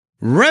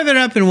Rev it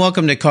up and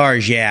welcome to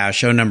Cars Yeah,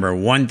 show number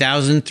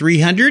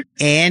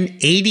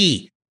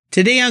 1380.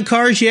 Today on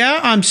Cars Yeah,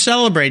 I'm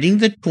celebrating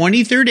the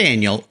 23rd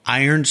annual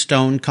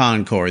Ironstone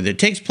Concours that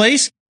takes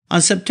place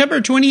on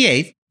September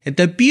 28th at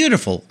the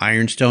beautiful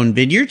Ironstone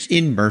Vineyards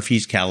in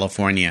Murphys,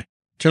 California.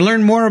 To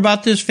learn more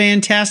about this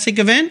fantastic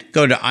event,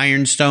 go to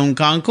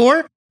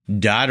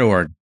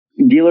ironstoneconcours.org.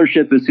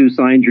 Dealership is who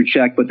signs your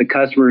check, but the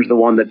customer is the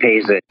one that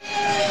pays it.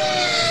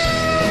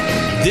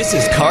 This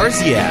is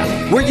Cars Yeah,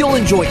 where you'll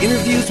enjoy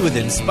interviews with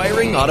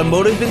inspiring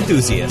automotive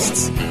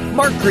enthusiasts.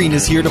 Mark Green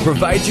is here to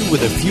provide you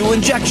with a fuel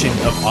injection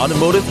of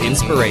automotive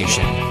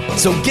inspiration.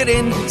 So get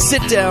in,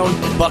 sit down,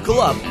 buckle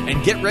up,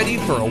 and get ready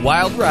for a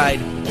wild ride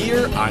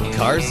here on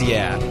Cars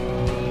Yeah.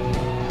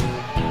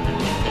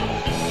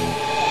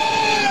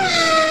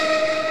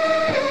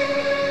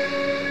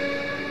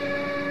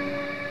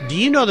 Do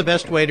you know the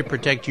best way to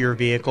protect your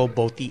vehicle,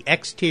 both the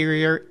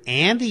exterior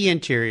and the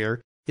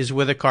interior, is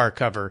with a car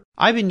cover?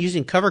 I've been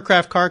using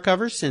Covercraft car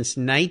covers since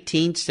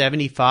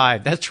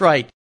 1975. That's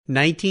right,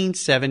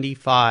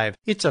 1975.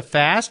 It's a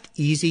fast,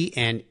 easy,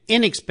 and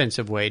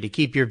inexpensive way to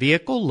keep your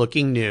vehicle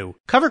looking new.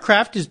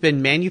 Covercraft has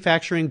been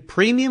manufacturing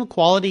premium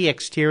quality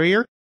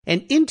exterior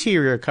and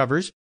interior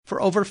covers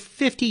for over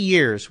 50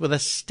 years with a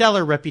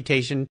stellar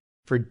reputation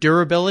for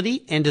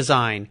durability and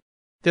design.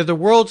 They're the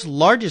world's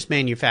largest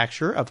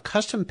manufacturer of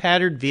custom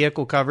patterned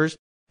vehicle covers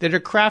that are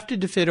crafted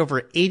to fit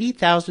over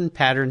 80,000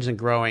 patterns and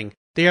growing.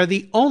 They are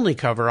the only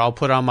cover I'll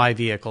put on my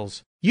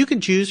vehicles. You can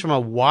choose from a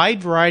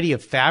wide variety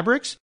of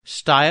fabrics,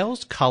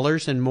 styles,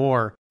 colors, and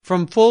more.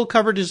 From full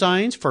cover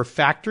designs for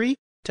factory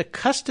to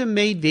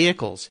custom-made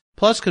vehicles,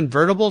 plus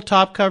convertible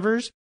top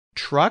covers,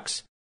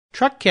 trucks,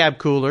 truck cab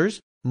coolers,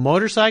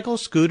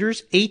 motorcycles,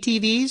 scooters,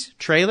 ATVs,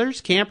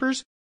 trailers,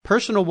 campers,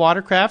 personal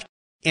watercraft,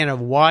 and a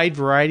wide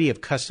variety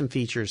of custom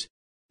features.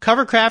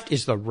 Covercraft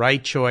is the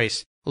right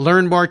choice.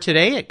 Learn more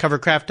today at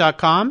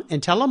covercraft.com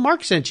and tell them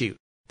Mark sent you.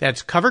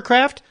 That's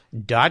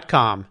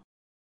covercraft.com.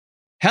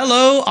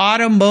 Hello,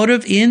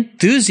 automotive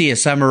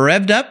enthusiasts. I'm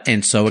revved up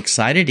and so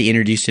excited to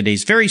introduce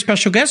today's very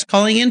special guest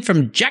calling in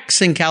from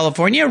Jackson,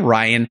 California,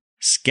 Ryan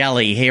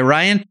Skelly. Hey,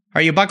 Ryan,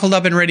 are you buckled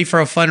up and ready for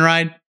a fun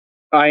ride?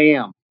 I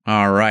am.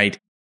 All right.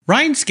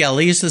 Ryan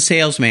Skelly is the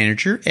sales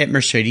manager at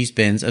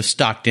Mercedes-Benz of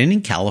Stockton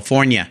in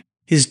California.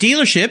 His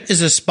dealership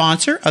is a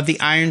sponsor of the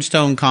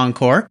Ironstone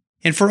Concours,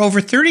 and for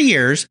over 30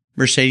 years,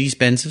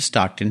 Mercedes-Benz of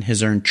Stockton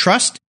has earned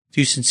trust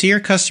through sincere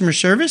customer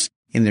service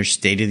in their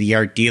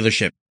state-of-the-art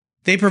dealership.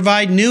 They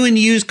provide new and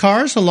used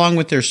cars along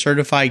with their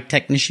certified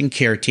technician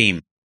care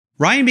team.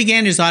 Ryan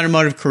began his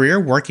automotive career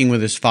working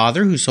with his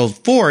father, who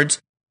sold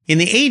Fords in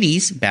the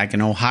 80s back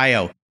in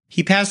Ohio.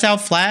 He passed out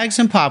flags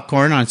and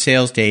popcorn on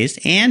sales days,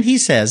 and he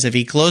says if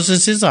he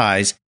closes his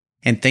eyes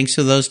and thinks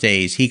of those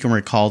days, he can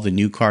recall the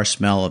new car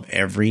smell of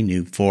every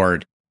new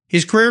Ford.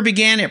 His career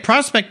began at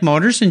Prospect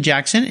Motors in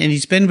Jackson, and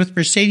he's been with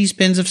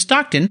Mercedes-Benz of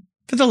Stockton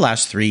for the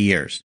last 3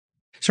 years.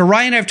 So,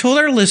 Ryan, I've told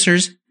our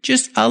listeners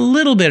just a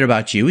little bit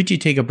about you. Would you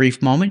take a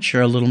brief moment,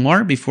 share a little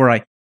more before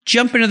I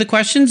jump into the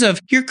questions of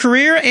your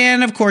career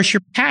and, of course,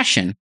 your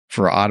passion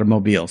for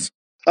automobiles?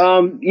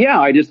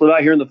 I just live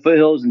out here in the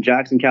foothills in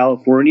Jackson,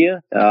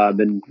 California. I've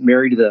been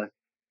married to the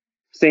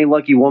same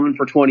lucky woman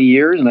for 20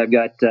 years, and I've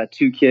got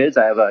 2 kids.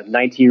 I have a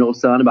 19-year-old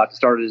son about to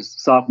start his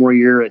sophomore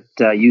year at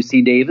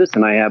UC Davis,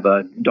 and I have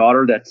a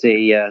daughter that's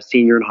a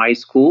senior in high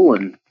school,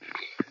 and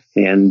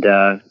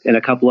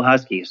a couple of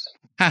huskies.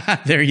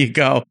 There you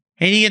go.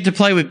 And you get to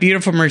play with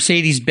beautiful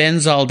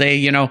Mercedes-Benz all day.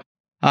 You know,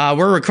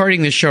 we're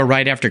recording this show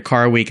right after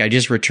Car Week. I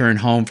just returned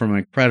home from an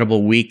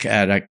incredible week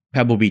at a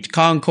Pebble Beach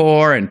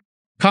Concours and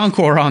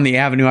Concours on the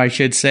Avenue, I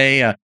should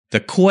say. The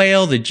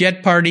Quail, the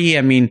Jet Party.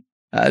 I mean,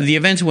 the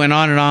events went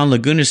on and on.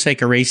 Laguna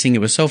Seca Racing.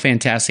 It was so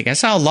fantastic. I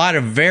saw a lot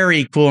of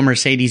very cool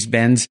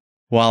Mercedes-Benz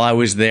while I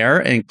was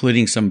there,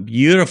 including some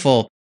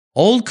beautiful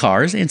old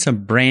cars and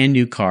some brand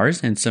new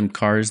cars and some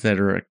cars that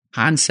are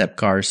concept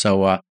cars.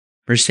 So,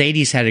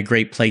 Mercedes had a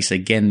great place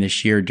again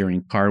this year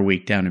during Car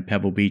Week down in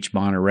Pebble Beach,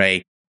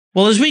 Monterey.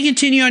 Well, as we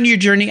continue on your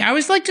journey, I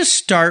always like to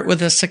start with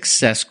a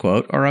success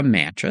quote or a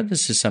mantra.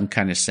 This is some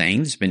kind of saying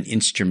that's been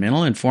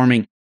instrumental in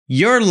forming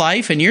your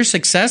life and your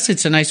success.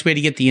 It's a nice way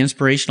to get the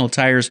inspirational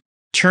tires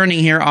turning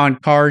here on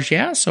Cars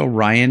Yeah. So,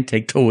 Ryan,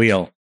 take the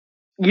wheel.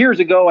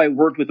 Years ago, I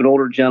worked with an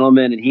older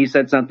gentleman, and he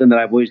said something that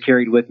I've always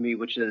carried with me,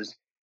 which is,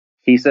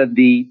 he said,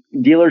 the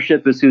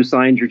dealership is who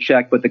signs your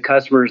check, but the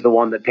customer is the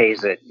one that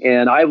pays it.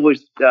 And I've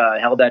always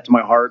held that to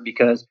my heart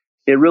because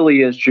it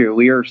really is true.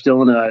 We are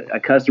still in a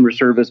customer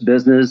service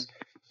business,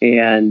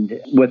 and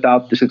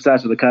without the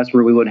success of the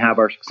customer, we wouldn't have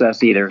our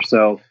success either.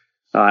 So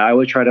I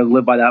always try to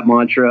live by that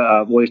mantra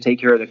of always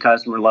take care of the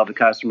customer, love the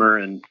customer.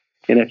 And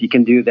if you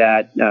can do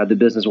that, the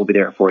business will be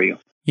there for you.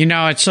 You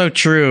know, it's so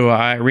true.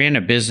 I ran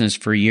a business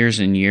for years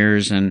and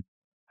years, and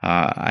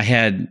I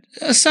had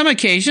some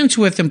occasions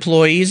with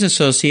employees,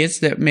 associates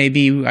that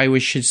maybe I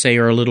should say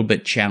are a little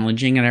bit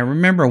challenging. And I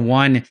remember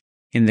one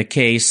in the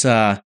case,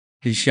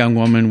 this young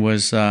woman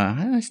was,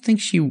 I think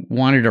she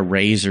wanted a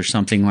raise or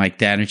something like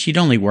that. And she'd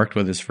only worked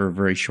with us for a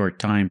very short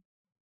time.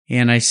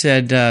 And I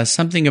said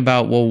something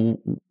about, well,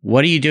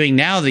 what are you doing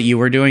now that you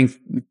weren't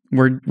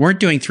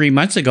doing 3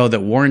 months ago that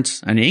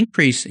warrants an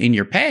increase in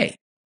your pay?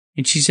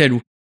 And she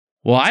said,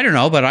 well, I don't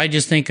know, but I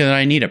just think that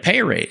I need a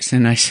pay raise.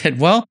 And I said,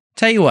 well,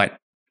 tell you what,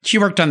 she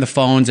worked on the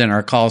phones in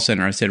our call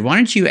center. I said, why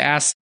don't you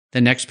ask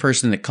the next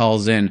person that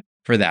calls in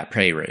for that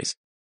pay raise?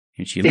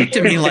 And she looked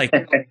at me like,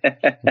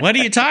 what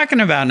are you talking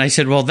about? And I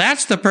said, well,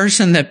 that's the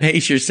person that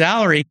pays your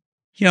salary,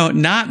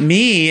 not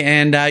me.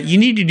 And you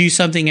need to do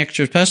something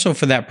extra special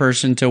for that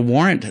person to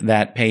warrant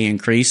that pay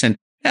increase. And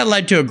that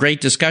led to a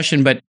great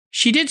discussion. But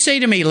she did say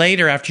to me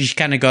later, after she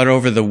kind of got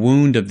over the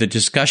wound of the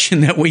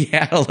discussion that we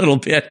had a little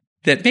bit,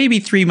 that maybe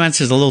 3 months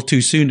is a little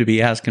too soon to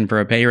be asking for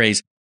a pay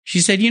raise.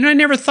 She said, I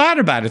never thought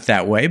about it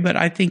that way, but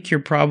I think you're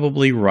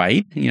probably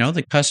right.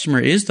 The customer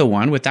is the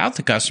one. Without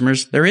the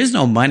customers, there is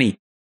no money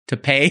to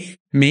pay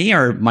me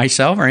or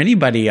myself or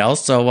anybody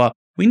else. So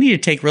we need to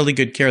take really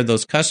good care of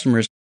those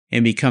customers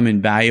and become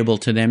invaluable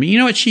to them. And you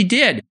know what she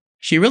did?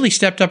 She really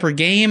stepped up her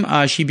game.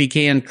 She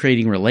began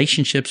creating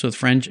relationships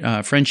with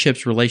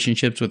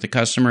relationships with the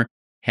customer,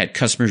 had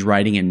customers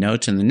writing in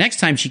notes. And the next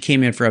time she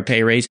came in for a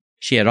pay raise,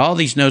 she had all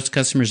these notes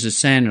customers to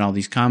send and all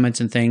these comments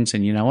and things.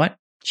 And you know what?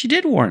 She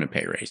did warrant a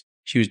pay raise.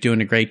 She was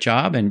doing a great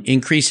job and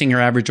increasing her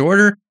average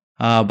order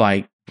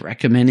by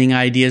recommending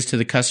ideas to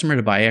the customer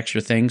to buy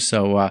extra things.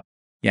 So,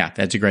 yeah,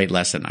 that's a great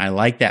lesson. I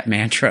like that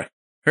mantra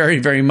very,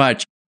 very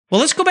much. Well,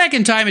 let's go back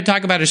in time and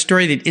talk about a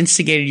story that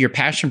instigated your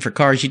passion for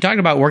cars. You talked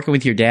about working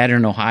with your dad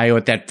in Ohio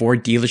at that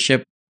Ford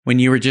dealership when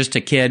you were just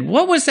a kid.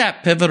 What was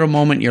that pivotal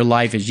moment in your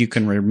life, as you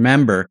can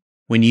remember,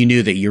 when you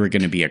knew that you were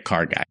going to be a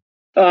car guy?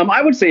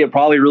 I would say it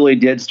probably really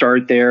did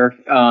start there.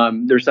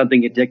 There's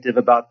something addictive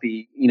about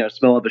the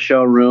smell of a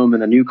showroom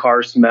and the new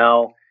car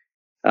smell.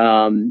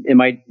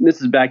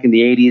 This is back in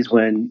the 80s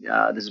when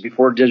this is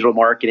before digital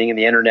marketing and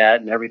the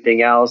internet and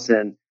everything else.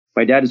 And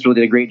my dad just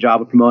really did a great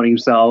job of promoting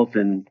himself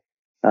and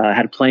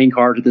had playing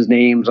cards with his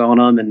names on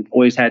them and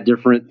always had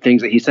different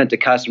things that he sent to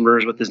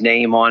customers with his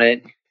name on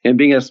it. And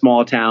being a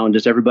small town,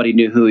 just everybody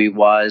knew who he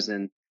was.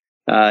 And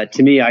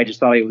to me, I just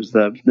thought he was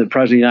the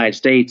president of the United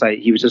States.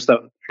 He was just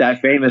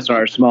that famous in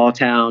our small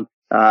town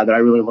that I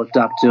really looked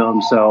up to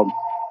him. So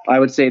I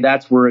would say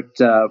that's where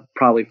it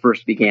probably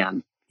first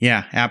began.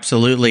 Yeah,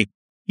 absolutely.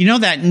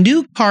 That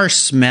new car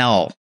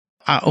smell.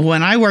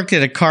 When I worked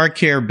at a car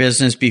care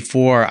business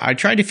before, I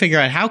tried to figure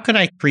out how could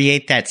I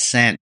create that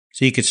scent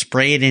so you could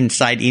spray it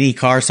inside any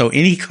car so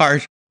any car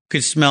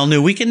could smell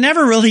new. We can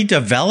never really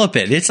develop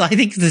it. I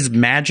think this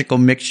magical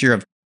mixture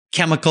of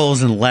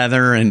chemicals and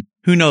leather and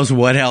who knows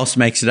what else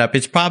makes it up.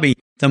 It's probably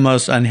the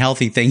most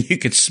unhealthy thing you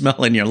could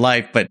smell in your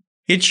life, but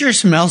it sure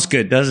smells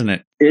good, doesn't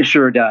it? It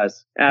sure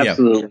does.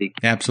 Absolutely.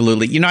 Yeah,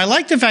 absolutely. I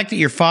like the fact that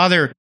your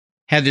father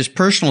had this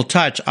personal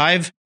touch.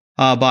 I've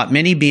bought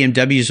many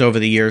BMWs over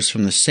the years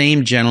from the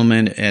same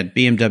gentleman at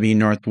BMW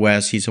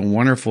Northwest. He's a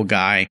wonderful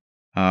guy,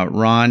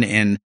 Ron,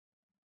 and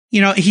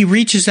he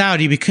reaches out.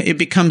 It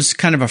becomes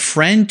kind of a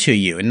friend to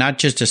you and not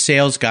just a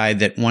sales guy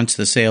that once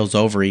the sale's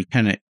over, he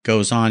kind of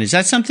goes on. Is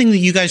that something that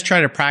you guys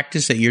try to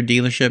practice at your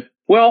dealership?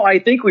 Well, I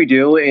think we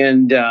do.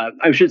 And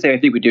I should say I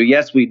think we do.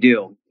 Yes, we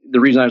do.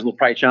 The reason I was a little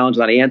probably challenged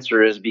on that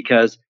answer is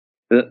because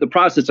the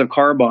process of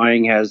car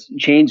buying has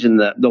changed in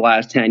the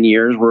last 10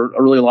 years, where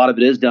really a lot of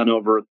it is done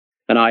over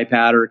an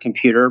iPad or a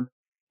computer.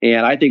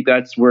 And I think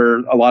that's where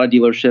a lot of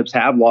dealerships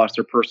have lost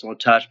their personal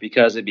touch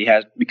because it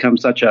has become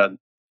such a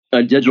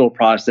digital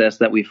process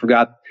that we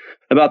forgot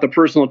about the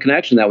personal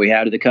connection that we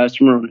had to the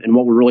customer and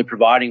what we're really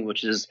providing,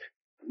 which is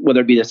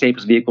whether it be the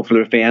safest vehicle for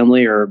their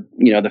family or,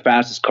 the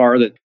fastest car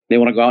that they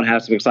want to go out and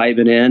have some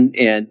excitement in.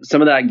 And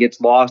some of that gets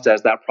lost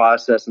as that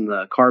process in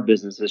the car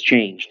business has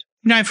changed.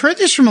 I've heard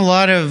this from a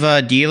lot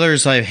of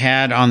dealers I've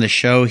had on the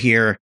show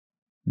here,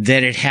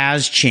 that it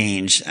has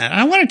changed. And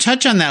I want to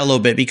touch on that a little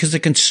bit because the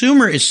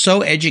consumer is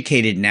so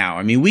educated now.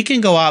 I mean, we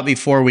can go out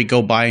before we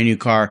go buy a new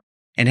car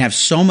and have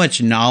so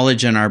much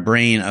knowledge in our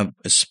brain of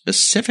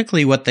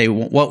specifically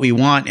what we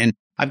want. And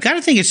I've got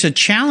to think it's a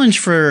challenge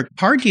for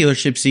car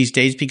dealerships these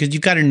days because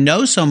you've got to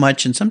know so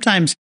much. And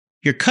sometimes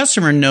your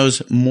customer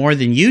knows more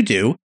than you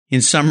do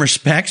in some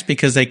respects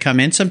because they come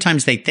in.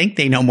 Sometimes they think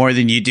they know more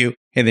than you do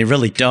and they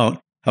really don't,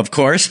 of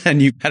course.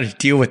 And you've got to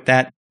deal with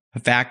that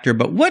factor.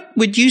 But what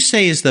would you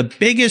say is the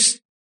biggest,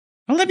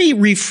 well, let me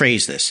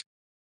rephrase this.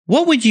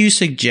 What would you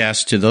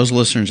suggest to those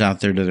listeners out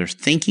there that are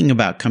thinking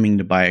about coming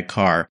to buy a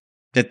car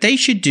that they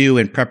should do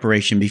in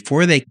preparation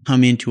before they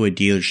come into a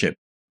dealership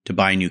to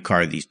buy a new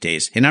car these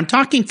days? And I'm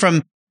talking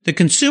from the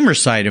consumer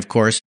side, of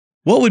course.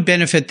 What would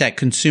benefit that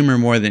consumer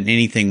more than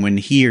anything when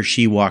he or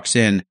she walks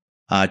in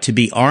to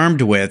be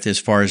armed with as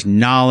far as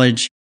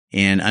knowledge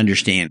and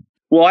understanding?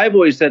 Well, I've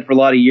always said for a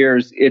lot of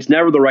years, it's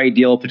never the right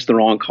deal if it's the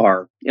wrong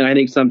car. And I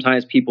think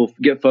sometimes people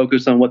get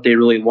focused on what they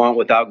really want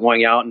without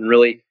going out and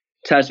really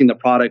testing the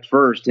product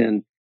first.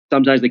 And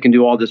sometimes they can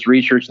do all this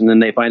research and then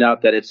they find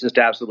out that it's just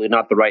absolutely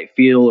not the right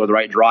feel or the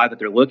right drive that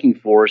they're looking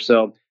for.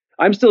 So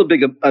I'm still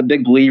a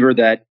big believer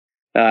that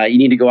you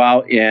need to go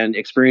out and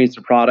experience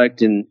the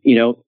product. And,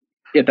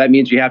 if that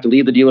means you have to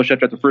leave the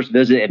dealership at the first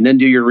visit and then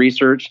do your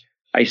research,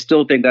 I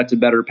still think that's a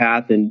better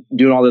path than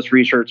doing all this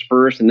research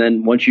first. And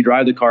then once you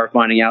drive the car,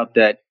 finding out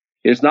that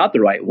it's not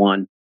the right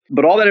one.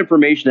 But all that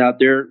information out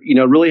there,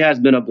 really has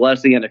been a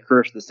blessing and a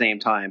curse at the same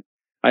time.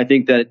 I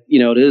think that,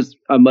 it is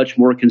a much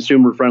more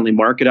consumer friendly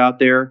market out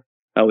there,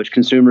 which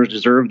consumers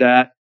deserve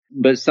that.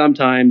 But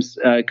sometimes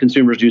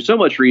consumers do so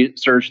much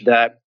research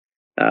that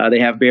they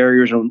have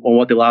barriers on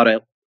what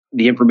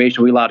the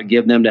information we allow to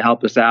give them to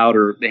help us out,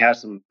 or they have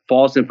some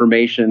false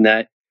information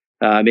that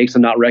makes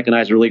them not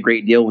recognize a really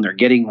great deal when they're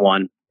getting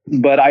one.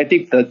 But I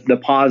think the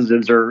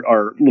positives are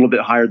a little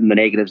bit higher than the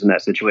negatives in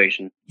that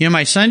situation.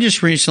 My son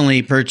just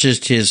recently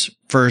purchased his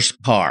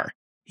first car.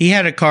 He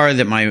had a car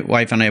that my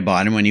wife and I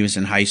bought him when he was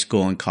in high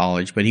school and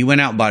college, but he went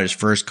out and bought his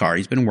first car.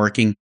 He's been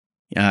working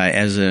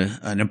as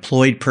an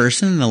employed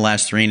person in the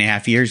last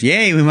 3.5 years.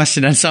 Yay, we must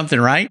have done something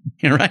right.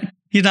 Right?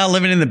 He's not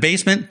living in the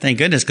basement. Thank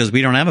goodness, because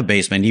we don't have a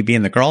basement. He'd be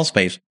in the crawl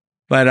space.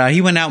 But he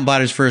went out and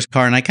bought his first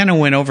car, and I kind of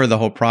went over the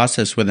whole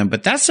process with him.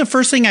 But that's the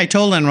first thing I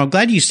told him. I'm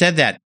glad you said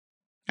that.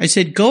 I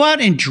said, go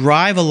out and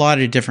drive a lot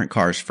of different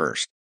cars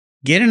first.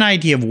 Get an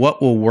idea of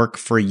what will work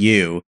for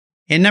you.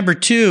 And number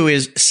 2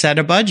 is set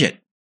a budget.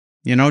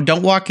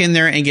 Don't walk in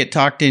there and get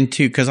talked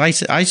into, because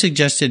I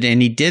suggested,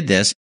 and he did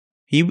this,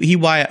 he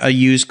buy a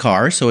used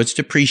car, so it's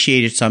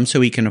depreciated some so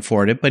he can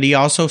afford it, but he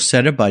also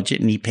set a budget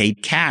and he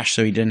paid cash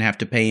so he didn't have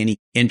to pay any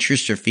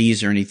interest or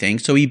fees or anything.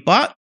 So he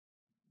bought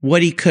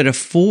what he could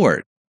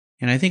afford.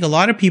 And I think a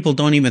lot of people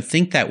don't even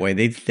think that way.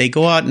 They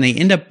go out and they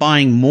end up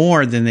buying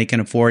more than they can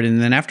afford.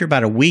 And then after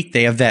about a week,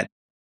 they have that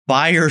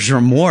buyer's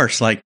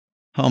remorse, like,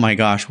 oh my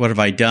gosh, what have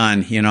I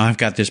done? I've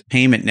got this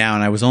payment now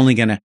and I was only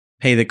going to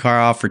pay the car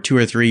off for 2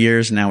 or 3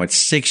 years. Now it's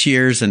 6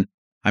 years and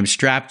I'm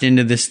strapped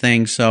into this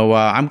thing. So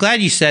I'm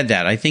glad you said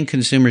that. I think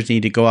consumers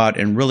need to go out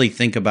and really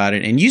think about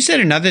it. And you said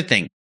another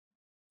thing,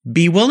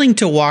 be willing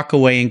to walk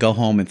away and go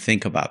home and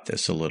think about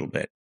this a little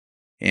bit.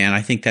 And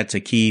I think that's a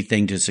key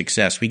thing to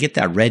success. We get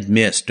that red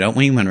mist, don't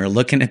we, when we're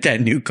looking at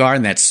that new car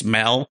and that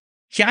smell?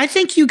 Yeah, I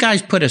think you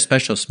guys put a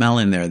special smell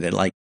in there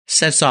that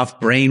sets off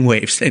brain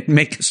waves that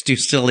make us do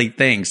silly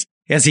things.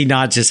 As he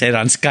nods his head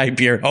on Skype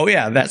here. Oh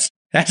yeah, that's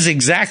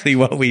exactly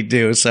what we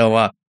do.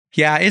 So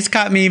yeah, it's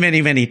caught me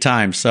many, many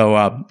times.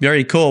 So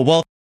very cool.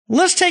 Well,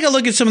 let's take a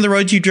look at some of the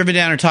roads you've driven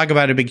down and talk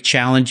about a big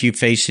challenge you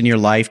face in your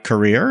life,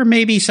 career, or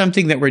maybe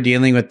something that we're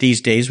dealing with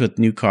these days with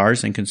new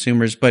cars and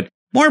consumers. But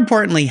more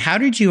importantly, how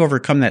did you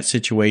overcome that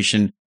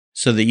situation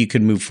so that you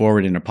could move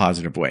forward in a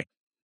positive way?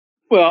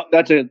 Well,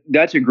 that's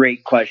a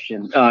great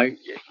question. I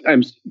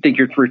think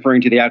you're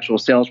referring to the actual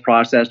sales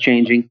process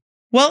changing.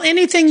 Well,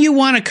 anything you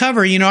want to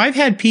cover. I've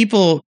had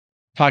people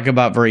talk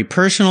about very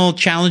personal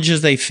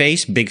challenges they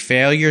face, big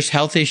failures,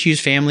 health issues,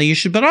 family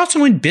issues, but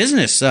also in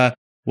business.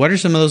 What are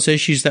some of those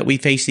issues that we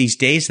face these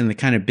days in the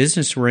kind of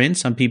business we're in?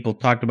 Some people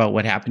talked about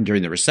what happened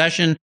during the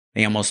recession.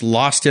 They almost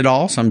lost it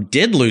all. Some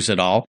did lose it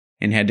all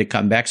and had to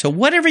come back. So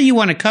whatever you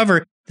want to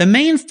cover, the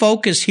main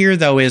focus here,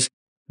 though, is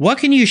what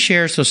can you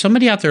share so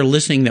somebody out there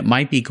listening that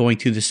might be going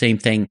through the same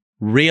thing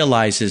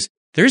realizes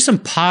there's some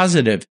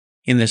positive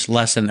in this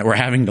lesson that we're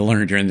having to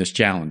learn during this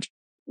challenge?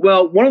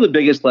 Well, one of the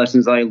biggest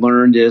lessons I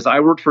learned is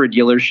I worked for a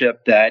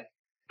dealership that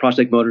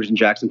Prospect Motors in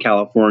Jackson,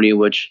 California,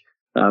 which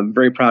I'm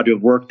very proud to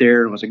have worked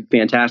there and was a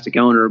fantastic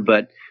owner.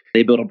 But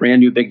they built a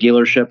brand new big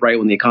dealership right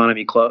when the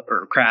economy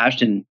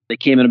crashed. And they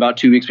came in about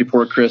 2 weeks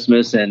before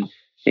Christmas and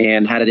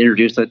had it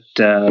introduced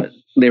that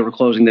they were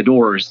closing the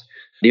doors.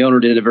 The owner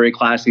did it a very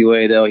classy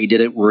way, though. He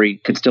did it where he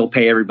could still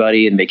pay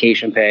everybody in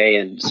vacation pay.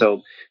 And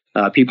so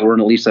people were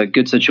in at least a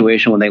good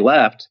situation when they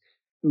left.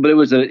 But it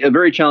was a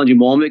very challenging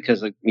moment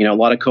because, a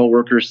lot of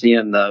coworkers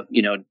seeing the,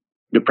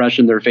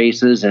 depression in their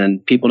faces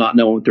and people not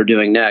knowing what they're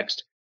doing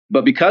next.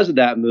 But because of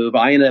that move,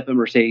 I ended up at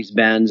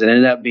Mercedes-Benz and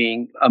ended up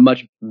being a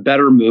much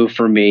better move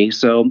for me.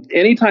 So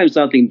anytime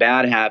something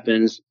bad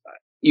happens,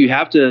 you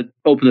have to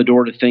open the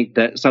door to think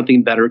that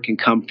something better can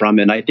come from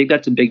it. And I think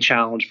that's a big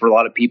challenge for a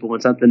lot of people.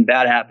 When something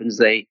bad happens,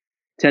 they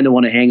tend to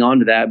want to hang on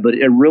to that. But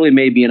it really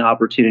may be an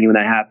opportunity when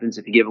that happens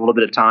if you give a little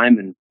bit of time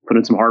and put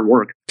in some hard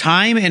work.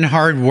 Time and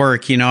hard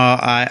work.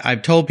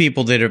 I've told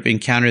people that have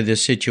encountered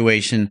this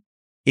situation,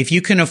 if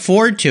you can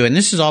afford to, and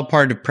this is all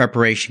part of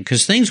preparation,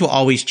 because things will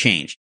always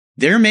change.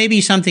 There may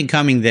be something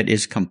coming that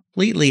is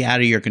completely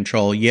out of your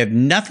control. You have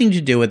nothing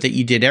to do with it.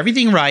 You did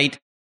everything right,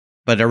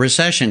 but a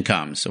recession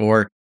comes,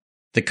 or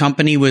the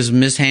company was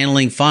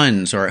mishandling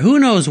funds, or who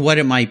knows what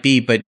it might be.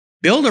 But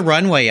build a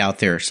runway out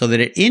there so that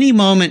at any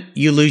moment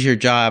you lose your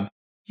job,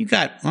 you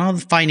got,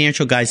 the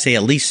financial guys say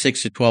at least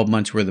 6 to 12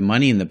 months worth of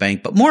money in the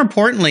bank. But more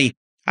importantly,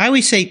 I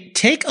always say,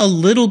 take a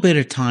little bit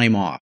of time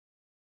off.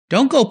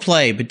 Don't go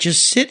play, but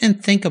just sit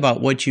and think about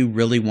what you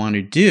really want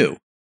to do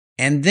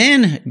and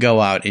then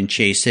go out and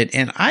chase it.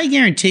 And I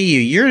guarantee you,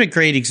 you're a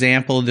great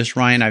example of this,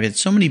 Ryan. I've had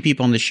so many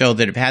people on the show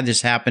that have had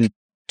this happen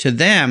to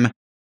them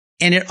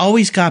and it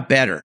always got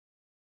better.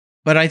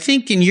 But I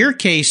think in your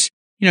case,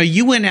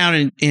 you went out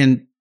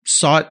and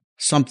sought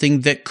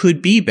something that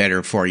could be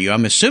better for you.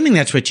 I'm assuming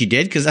that's what you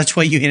did because that's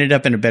why you ended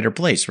up in a better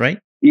place, right?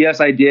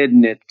 Yes, I did.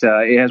 And it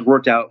has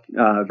worked out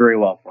very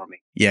well for me.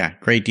 Yeah,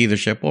 great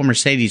dealership. Well,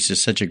 Mercedes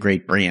is such a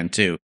great brand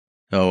too.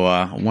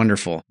 So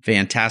wonderful.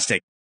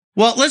 Fantastic.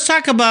 Well, let's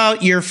talk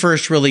about your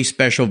first really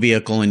special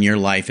vehicle in your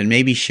life and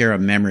maybe share a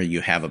memory you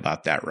have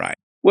about that ride.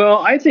 Well,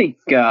 I think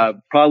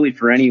probably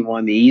for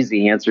anyone, the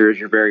easy answer is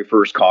your very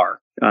first car,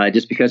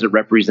 just because it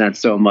represents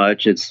so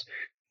much. It's,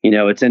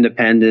 it's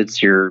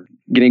independence. You're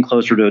getting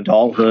closer to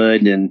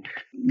adulthood and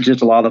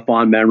just a lot of the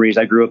fond memories.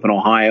 I grew up in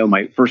Ohio.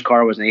 My first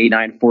car was an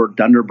 '89 Ford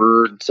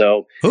Thunderbird.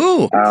 So,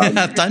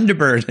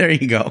 Thunderbird. There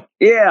you go.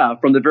 Yeah,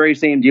 from the very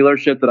same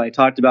dealership that I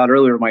talked about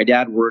earlier. My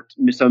dad worked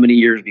so many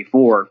years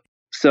before.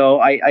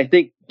 So I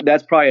think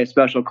that's probably a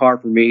special car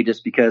for me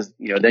just because,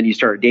 then you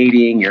start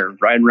dating, you're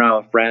riding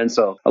around with friends.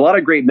 So a lot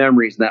of great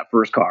memories in that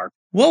first car.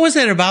 What was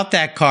it about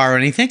that car?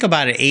 When you think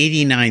about an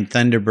 '89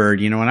 Thunderbird,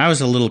 when I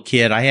was a little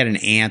kid, I had an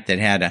aunt that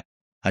had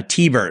a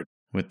T-Bird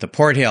with the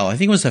porthole. I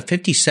think it was a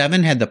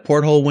 57, had the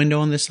porthole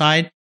window on the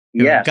side.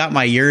 Yeah. Got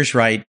my years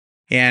right.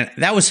 And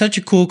that was such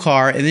a cool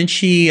car. And then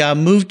she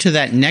moved to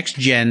that next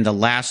gen, the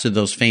last of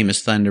those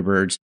famous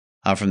Thunderbirds.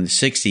 From the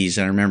 60s.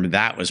 And I remember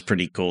that was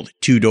pretty cool. The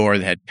two-door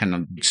that had kind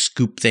of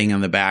scoop thing on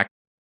the back,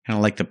 kind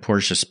of like the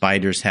Porsche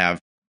Spyders have.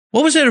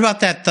 What was it about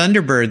that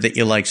Thunderbird that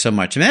you like so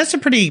much? I mean, that's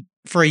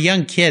for a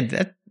young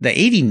kid, the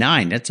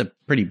 '89, that's a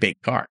pretty big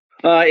car.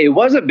 It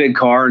was a big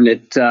car. And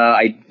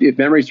if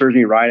memory serves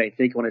me right, I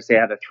think when I say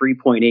I had a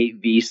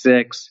 3.8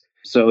 V6,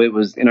 so it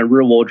was in a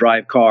rear-wheel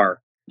drive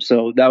car.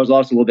 So that was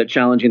also a little bit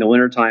challenging in the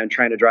wintertime,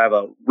 trying to drive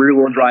a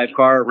rear-wheel drive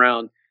car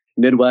around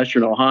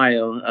Midwestern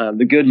Ohio.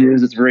 The good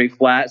news, it's very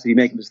flat. So if you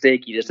make a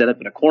mistake, you just end up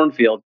in a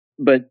cornfield.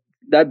 But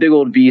that big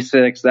old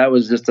V6, that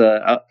was just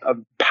a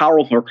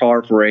powerful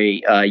car for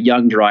a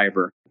young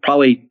driver.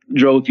 Probably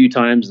drove a few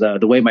times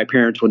the way my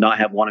parents would not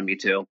have wanted me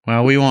to.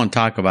 Well, we won't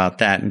talk about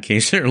that in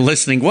case they're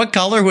listening. What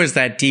color was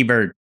that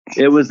T-Bird?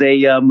 It was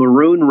a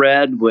maroon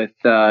red with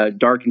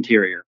dark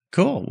interior.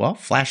 Cool. Well,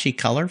 flashy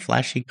color,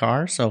 flashy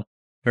car. So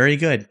very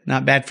good.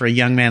 Not bad for a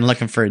young man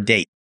looking for a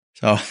date.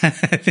 So I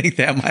think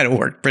that might have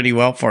worked pretty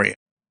well for you.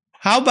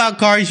 How about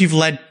cars you've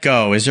let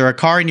go? Is there a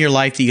car in your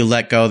life that you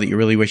let go that you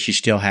really wish you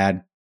still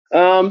had?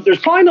 There's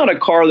probably not a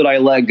car that I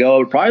let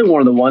go. Probably one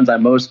of the ones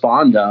I'm most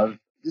fond of,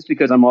 just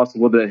because I'm also a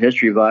little bit of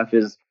history buff,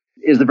 is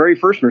the very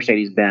first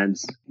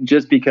Mercedes-Benz,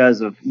 just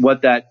because of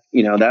what that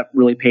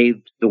really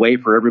paved the way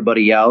for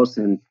everybody else.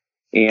 And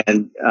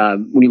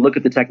when you look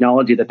at the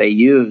technology that they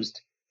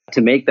used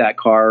to make that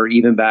car,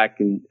 even back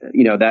in,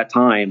 that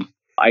time,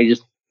 I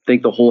just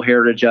think the whole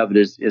heritage of it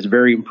is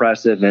very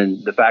impressive.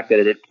 And the fact that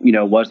it,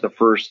 was the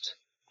first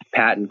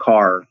patent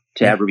car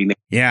to ever be made.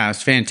 Yeah,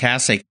 it's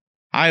fantastic.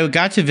 I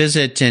got to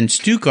visit in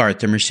Stuttgart,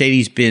 the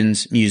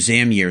Mercedes-Benz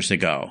Museum years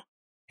ago.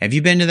 Have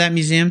you been to that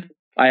museum?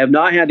 I have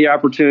not had the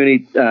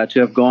opportunity to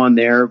have gone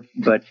there,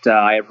 but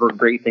I have heard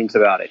great things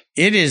about it.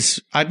 It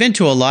is. I've been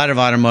to a lot of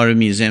automotive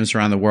museums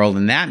around the world,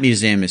 and that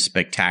museum is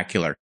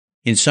spectacular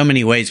in so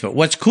many ways. But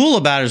what's cool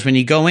about it is when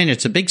you go in,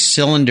 it's a big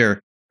cylinder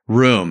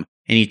room,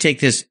 and you take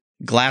this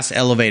glass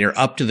elevator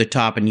up to the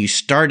top, and you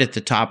start at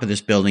the top of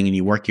this building, and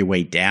you work your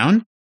way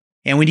down.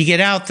 And when you get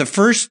out, the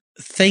first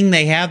thing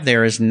they have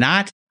there is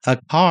not a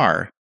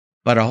car,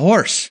 but a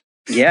horse.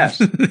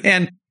 Yes.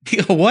 And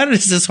you go, what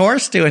is this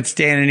horse doing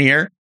standing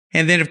here?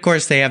 And then, of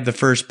course, they have the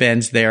first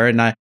Benz there.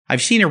 And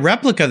I've seen a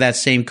replica of that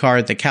same car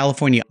at the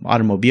California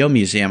Automobile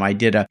Museum. I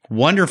did a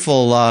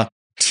wonderful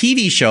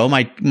TV show,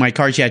 my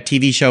Cars Yeah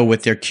TV show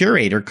with their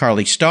curator,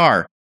 Carly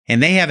Starr.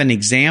 And they have an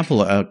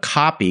example,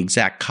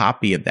 exact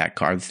copy of that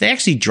car that they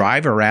actually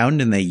drive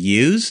around and they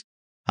use.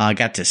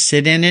 Got to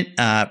sit in it.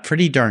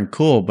 Pretty darn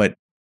cool. But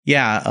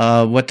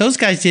yeah, what those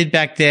guys did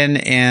back then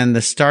and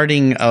the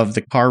starting of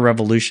the car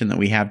revolution that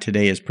we have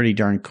today is pretty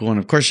darn cool. And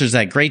of course, there's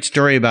that great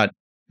story about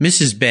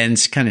Mrs.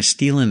 Benz kind of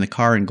stealing the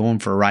car and going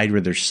for a ride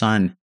with her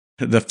son.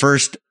 The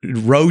first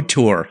road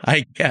tour,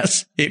 I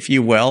guess, if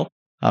you will,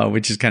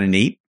 which is kind of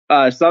neat.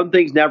 Some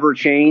things never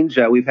change.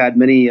 We've had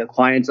many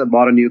clients that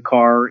bought a new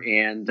car,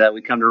 and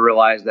we come to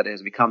realize that it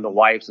has become the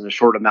wife's in a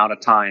short amount of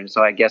time.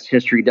 So I guess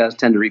history does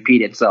tend to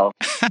repeat itself.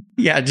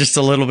 Yeah, just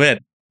a little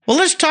bit. Well,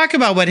 let's talk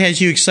about what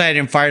has you excited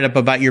and fired up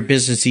about your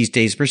business these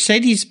days.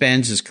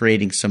 Mercedes-Benz is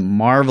creating some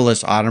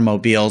marvelous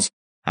automobiles.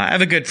 I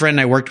have a good friend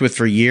I worked with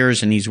for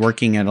years, and he's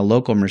working at a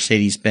local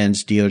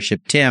Mercedes-Benz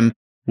dealership, Tim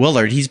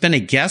Willard. He's been a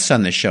guest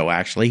on the show,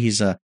 actually.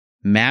 He's a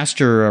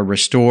master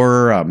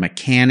restorer, a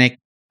mechanic.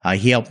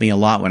 He helped me a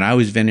lot when I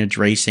was vintage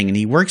racing, and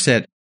he works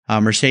at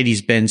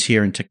Mercedes-Benz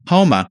here in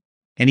Tacoma.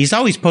 And he's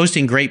always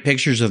posting great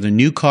pictures of the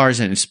new cars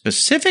and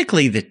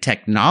specifically the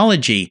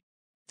technology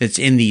that's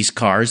in these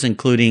cars,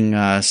 including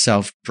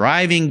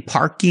self-driving,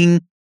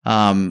 parking.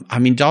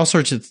 All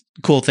sorts of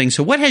cool things.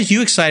 So what has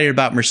you excited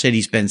about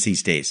Mercedes-Benz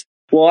these days?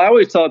 Well, I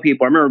always tell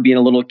people, I remember being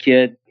a little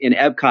kid in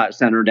Epcot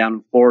Center down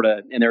in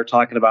Florida, and they were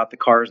talking about the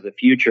cars of the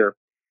future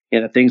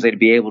and the things they'd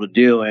be able to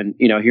do. And,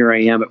 here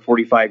I am at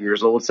 45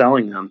 years old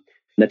selling them.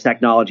 The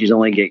technology is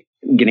only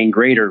getting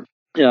greater.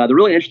 The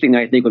really interesting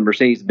thing, I think, with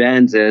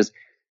Mercedes-Benz is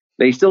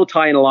they still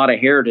tie in a lot of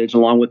heritage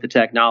along with the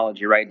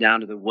technology, right down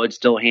to the wood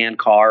still hand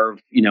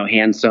carved,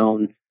 hand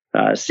sewn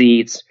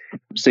seats.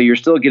 So you're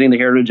still getting the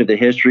heritage of the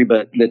history,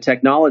 but the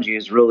technology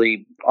is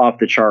really off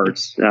the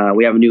charts.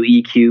 We have a new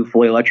EQ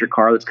fully electric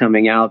car that's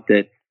coming out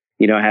that,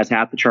 has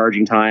half the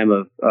charging time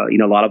of,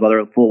 a lot of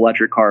other full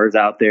electric cars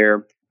out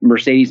there.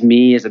 Mercedes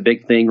Me is a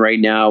big thing right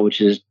now,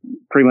 which is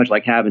pretty much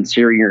like having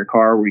Siri in your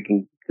car, where you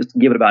can just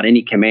give it about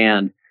any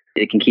command.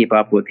 It can keep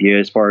up with you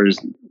as far as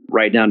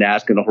right down to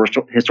asking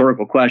a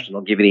historical question.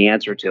 It'll give you the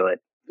answer to it.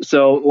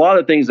 So a lot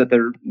of the things that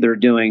they're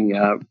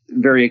doing,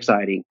 very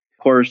exciting.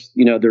 Of course,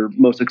 their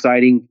most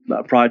exciting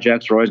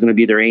projects are always going to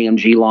be their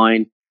AMG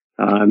line.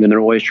 And they're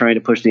always trying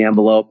to push the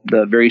envelope.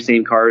 The very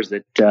same cars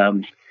that,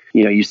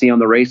 you see on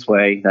the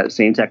raceway, that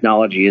same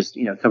technology is,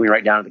 coming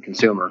right down to the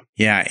consumer.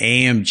 Yeah,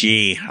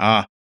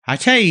 AMG. I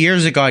tell you,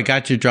 years ago, I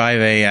got to drive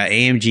a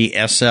AMG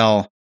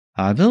SL.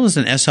 That was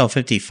an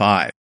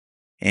SL55.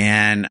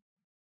 And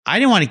I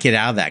didn't want to get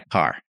out of that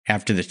car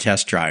after the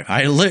test drive.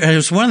 It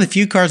was one of the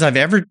few cars I've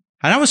ever, and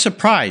I was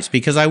surprised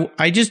because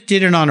I just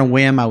did it on a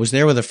whim. I was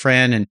there with a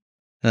friend, and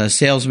the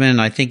salesman,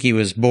 I think he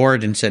was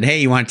bored and said,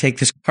 "Hey, you want to take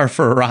this car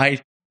for a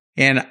ride?"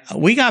 And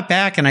we got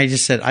back, and I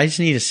just said, "I just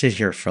need to sit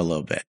here for a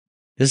little bit.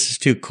 This is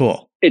too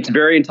cool." It's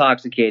very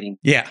intoxicating.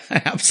 Yeah,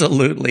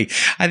 absolutely.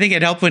 I think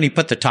it helped when he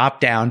put the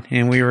top down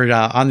and we were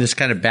on this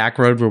kind of back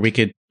road where we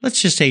could,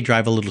 let's just say,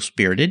 drive a little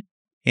spirited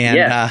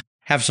and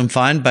have some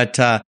fun. But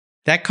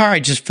that car, I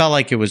just felt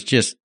like it was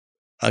just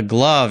a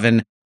glove.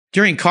 And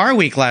during Car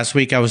Week last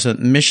week, I was at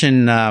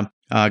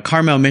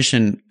Carmel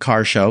Mission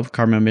Car Show,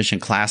 Carmel Mission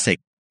Classic,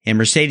 and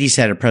Mercedes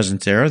had a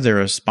presence there.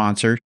 They're a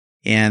sponsor.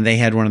 And they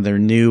had one of their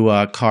new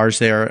cars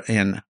there.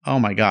 And oh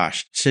my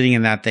gosh, sitting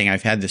in that thing,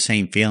 I've had the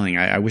same feeling.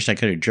 I wish I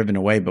could have driven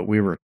away, but we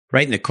were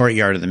right in the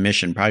courtyard of the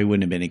Mission. Probably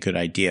wouldn't have been a good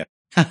idea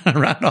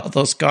around all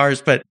those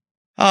cars. But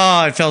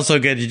it felt so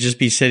good to just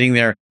be sitting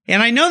there.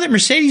 And I know that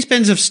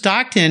Mercedes-Benz of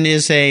Stockton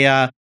is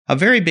a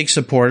very big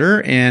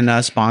supporter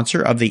and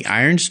sponsor of the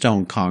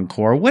Ironstone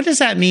Concours. What does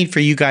that mean for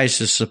you guys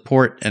to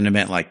support an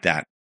event like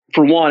that?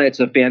 For one, it's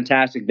a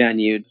fantastic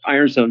venue.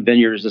 Ironstone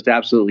Vineyard is just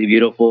absolutely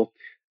beautiful.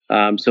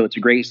 So it's a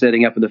great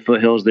setting up in the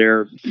foothills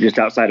there, just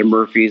outside of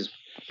Murphy's,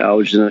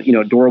 which is a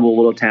adorable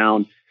little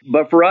town.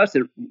 But for us,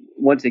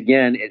 once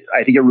again,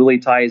 I think it really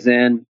ties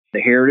in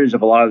the heritage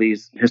of a lot of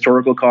these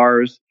historical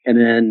cars, and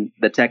then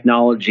the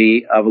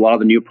technology of a lot of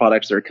the new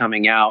products that are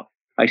coming out.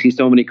 I see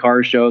so many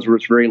car shows where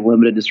it's very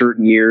limited to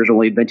certain years,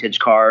 only vintage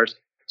cars.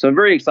 So I'm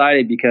very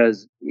excited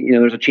because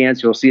there's a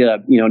chance you'll see a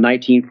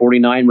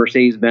 1949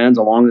 Mercedes-Benz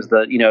along with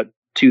the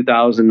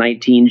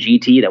 2019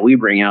 GT that we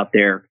bring out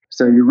there.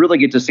 So you really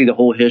get to see the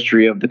whole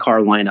history of the car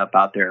lineup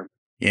out there.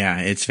 Yeah,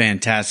 it's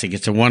fantastic.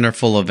 It's a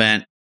wonderful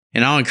event.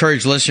 And I'll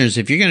encourage listeners,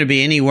 if you're going to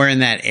be anywhere in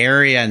that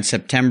area in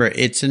September,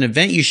 it's an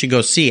event you should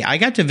go see. I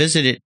got to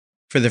visit it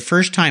for the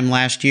first time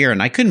last year,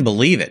 and I couldn't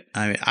believe it.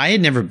 I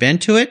had never been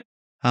to it.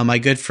 My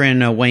good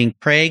friend Wayne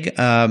Craig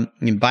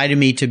invited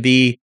me to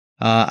be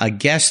a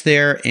guest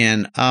there,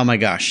 and oh my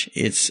gosh,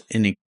 it's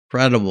an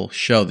incredible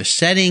show. The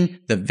setting,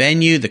 the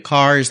venue, the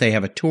cars, they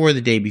have a tour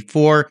the day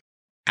before.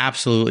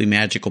 Absolutely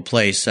magical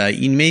place.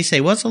 You may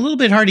say, well, it's a little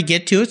bit hard to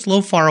get to. It's a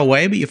little far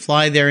away, but you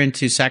fly there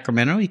into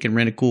Sacramento. You can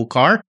rent a cool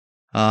car.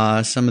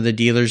 Some of the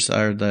dealers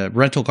or the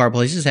rental car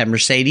places have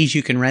Mercedes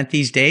you can rent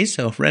these days.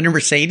 So rent a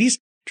Mercedes,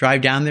 drive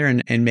down there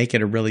and make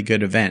it a really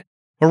good event.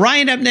 Well,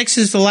 Ryan, up next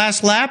is the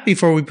last lap.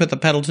 Before we put the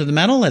pedal to the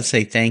metal, let's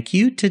say thank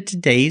you to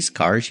today's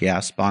Cars Yeah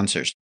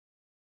sponsors.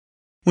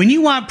 When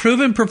you want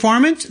proven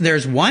performance,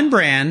 there's one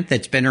brand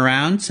that's been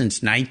around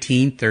since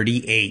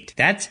 1938.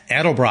 That's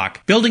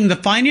Edelbrock, building the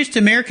finest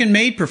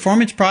American-made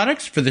performance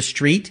products for the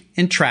street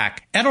and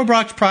track.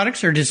 Edelbrock's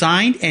products are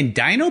designed and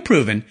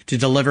dyno-proven to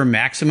deliver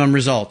maximum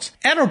results.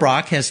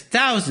 Edelbrock has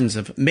thousands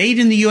of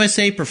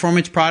made-in-the-USA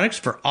performance products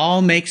for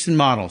all makes and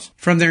models.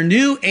 From their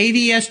new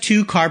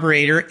AVS2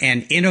 carburetor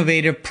and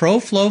innovative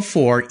ProFlow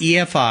 4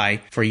 EFI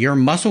for your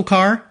muscle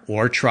car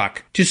or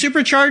truck, to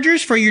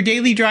superchargers for your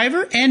daily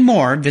driver and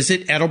more,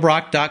 visit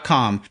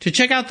Edelbrock.com to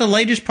check out the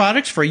latest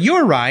products for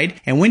your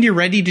ride. And when you're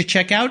ready to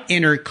check out,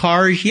 enter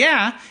Cars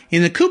Yeah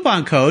in the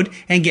coupon code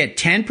and get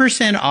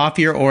 10% off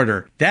your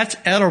order. That's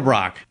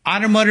Edelbrock,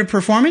 automotive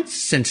performance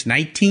since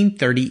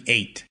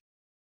 1938.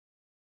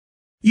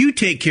 You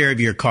take care of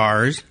your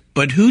cars,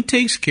 but who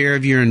takes care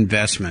of your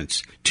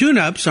investments?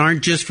 Tune-ups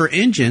aren't just for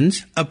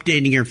engines.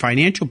 Updating your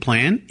financial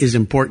plan is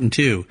important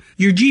too.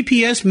 Your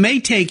GPS may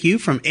take you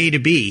from A to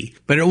B,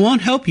 but it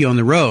won't help you on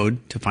the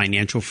road to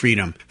financial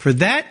freedom. For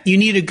that, you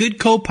need a good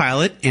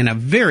co-pilot and a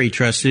very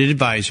trusted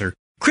advisor.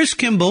 Chris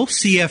Kimball,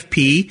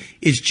 CFP,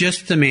 is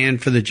just the man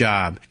for the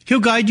job. He'll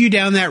guide you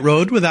down that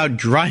road without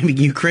driving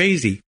you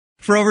crazy.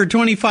 For over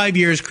 25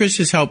 years, Chris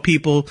has helped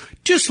people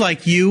just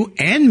like you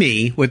and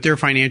me with their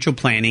financial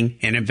planning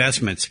and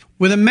investments.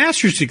 With a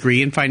master's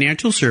degree in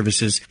financial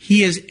services,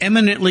 he is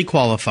eminently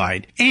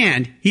qualified,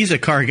 and he's a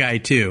car guy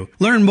too.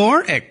 Learn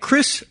more at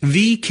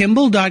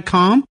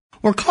chrisvkimball.com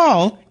or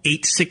call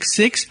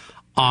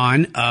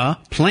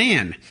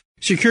 866-ON-A-PLAN.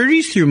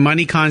 Securities through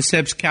Money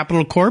Concepts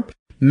Capital Corp.,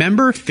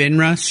 member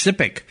FINRA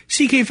SIPC.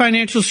 CK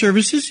Financial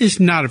Services is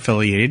not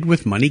affiliated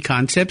with Money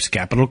Concepts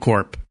Capital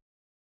Corp.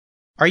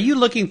 Are you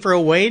looking for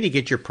a way to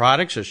get your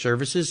products or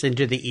services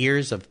into the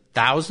ears of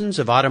thousands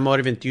of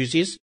automotive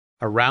enthusiasts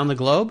around the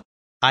globe?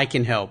 I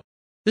can help.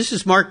 This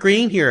is Mark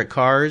Green here at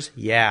Cars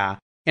Yeah,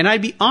 and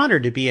I'd be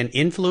honored to be an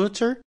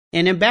influencer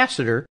and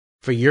ambassador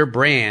for your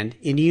brand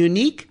in a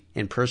unique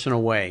and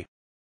personal way.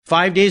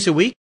 5 days a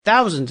week,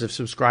 thousands of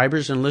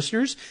subscribers and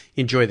listeners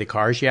enjoy the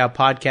Cars Yeah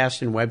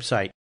podcast and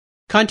website.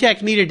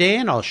 Contact me today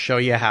and I'll show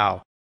you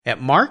how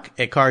at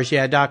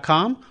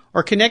mark@carsyeah.com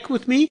or connect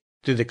with me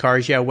through the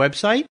Cars Yeah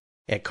website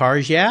at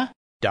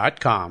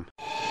carsyeah.com.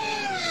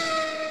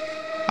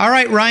 All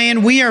right,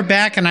 Ryan, we are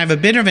back, and I have a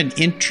bit of an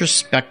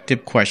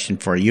introspective question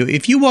for you.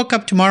 If you woke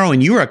up tomorrow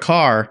and you were a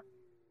car,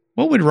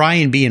 what would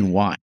Ryan be and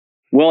why?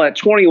 Well, at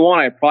 21,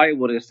 I probably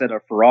would have said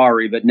a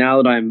Ferrari, but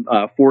now that I'm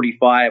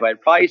 45,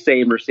 I'd probably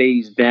say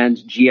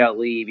Mercedes-Benz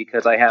GLE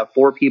because I have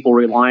 4 people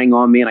relying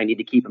on me and I need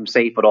to keep them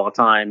safe at all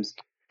times.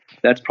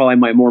 That's probably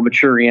my more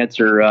mature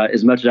answer,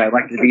 as much as I'd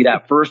like to be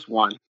that first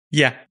one.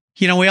 Yeah.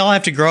 You know, we all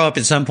have to grow up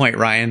at some point,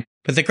 Ryan.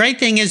 But the great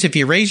thing is if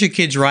you raise your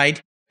kids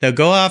right, they'll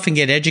go off and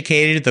get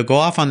educated. They'll go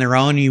off on their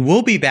own. You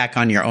will be back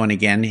on your own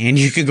again. And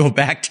you can go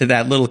back to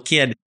that little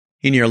kid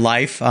in your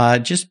life.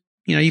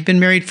 You've been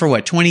married for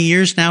 20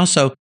 years now.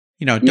 So,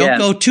 don't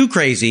go too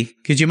crazy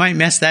because you might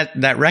mess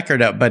that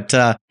record up. But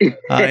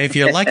if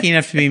you're lucky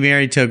enough to be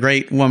married to a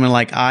great woman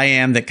like I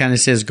am that kind of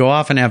says, go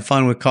off and have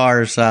fun with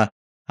cars,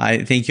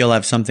 I think you'll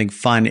have something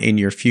fun in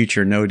your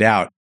future, no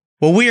doubt.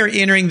 Well, we are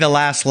entering the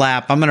last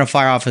lap. I'm going to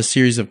fire off a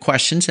series of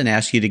questions and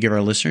ask you to give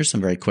our listeners some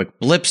very quick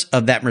blips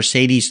of that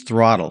Mercedes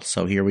throttle.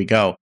 So here we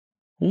go.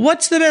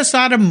 What's the best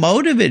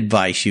automotive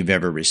advice you've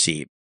ever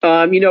received?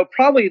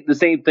 Probably the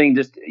same thing,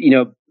 just,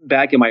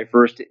 back in my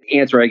first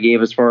answer I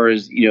gave as far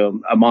as,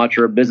 a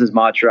mantra, a business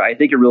mantra, I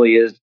think it really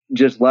is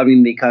just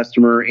loving the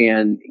customer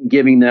and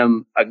giving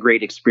them a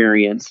great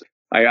experience.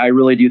 I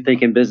really do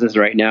think in business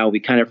right now, we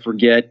kind of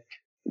forget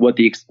what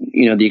the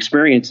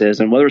experience is,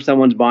 and whether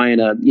someone's buying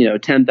a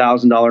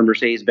 $10,000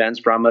 Mercedes-Benz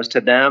from us, to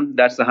them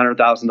that's the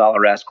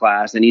 $100,000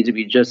 S-Class. It needs to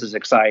be just as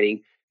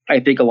exciting. I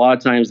think a lot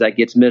of times that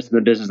gets missed in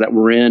the business that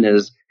we're in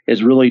is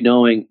really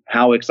knowing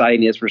how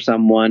exciting it is for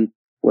someone,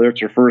 whether it's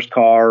their first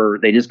car or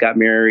they just got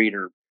married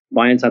or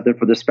buying something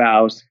for the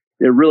spouse.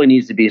 It really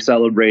needs to be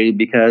celebrated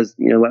because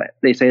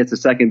they say it's the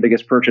second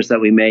biggest purchase that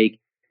we make,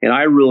 and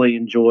I really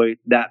enjoy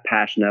that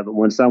passion of it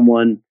when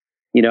someone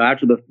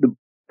after the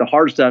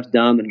hard stuff's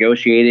done, the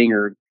negotiating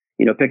or,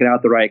 picking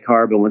out the right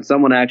car. But when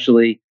someone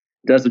actually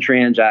does the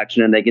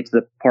transaction and they get to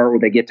the part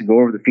where they get to go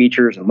over the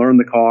features and learn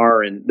the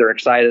car and they're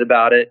excited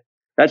about it,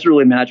 that's a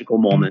really magical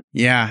moment.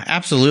 Yeah,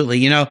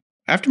 absolutely.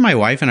 After my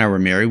wife and I were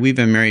married, we've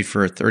been married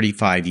for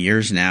 35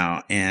 years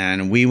now,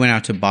 and we went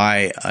out to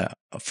buy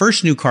a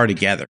first new car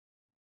together.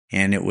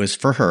 And it was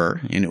for her,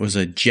 and it was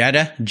a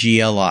Jetta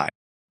GLI.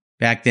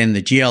 Back then,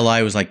 the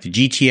GLI was like the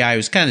GTI. It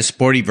was kind of the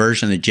sporty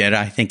version of the Jetta.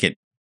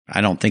 I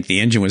don't think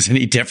the engine was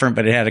any different,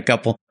 but it had a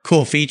couple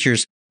cool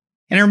features.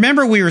 And I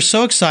remember we were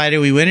so excited.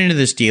 We went into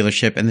this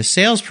dealership and the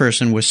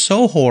salesperson was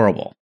so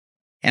horrible.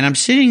 And I'm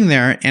sitting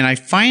there and I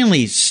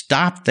finally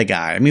stopped the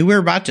guy. We were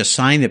about to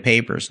sign the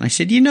papers. And I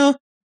said,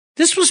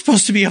 this was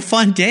supposed to be a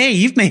fun day.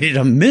 You've made it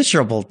a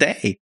miserable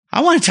day.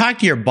 I want to talk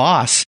to your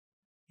boss.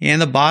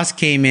 And the boss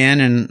came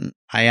in and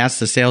I asked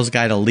the sales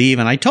guy to leave.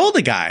 And I told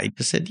the guy,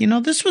 I said,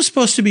 this was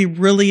supposed to be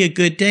really a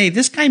good day.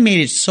 This guy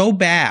made it so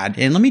bad.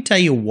 And let me tell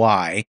you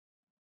why.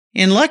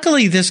 And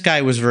luckily, this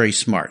guy was very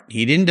smart.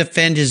 He didn't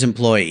defend his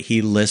employee.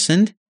 He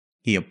listened,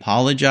 he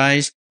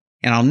apologized,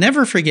 and I'll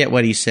never forget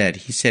what he said.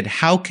 He said,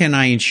 how can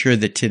I ensure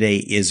that today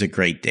is a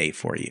great day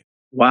for you?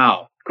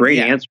 Wow. Great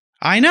answer.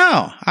 I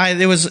know.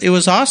 It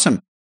was awesome.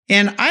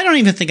 And I don't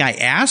even think I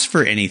asked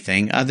for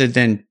anything other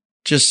than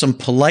just some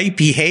polite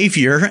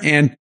behavior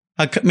and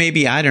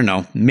maybe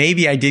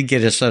I did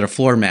get a set of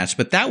floor mats,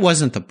 but that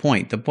wasn't the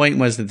point. The point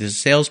was that the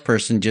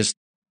salesperson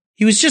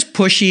he was just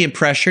pushy and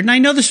pressured. And I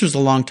know this was a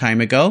long time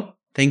ago.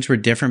 Things were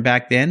different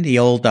back then. The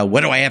old,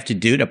 what do I have to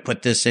do to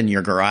put this in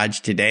your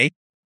garage today?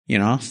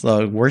 It's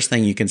the worst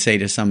thing you can say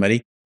to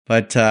somebody.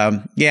 But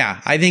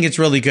I think it's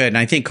really good. And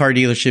I think car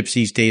dealerships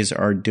these days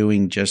are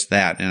doing just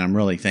that. And I'm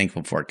really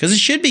thankful for it because it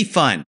should be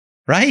fun,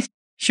 right? It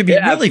should be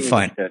really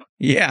fun.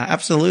 Yeah,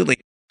 absolutely.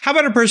 How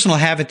about a personal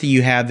habit that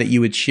you have that you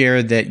would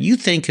share that you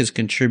think has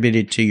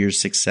contributed to your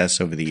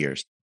success over the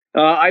years?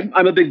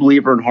 I'm a big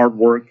believer in hard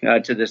work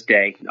to this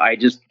day. I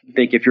just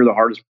think if you're the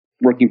hardest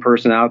working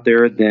person out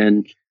there,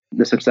 then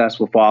the success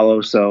will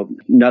follow. So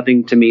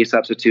nothing to me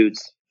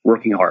substitutes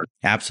working hard.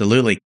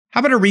 Absolutely. How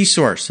about a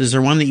resource? Is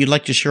there one that you'd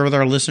like to share with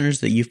our listeners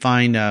that you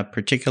find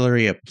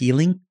particularly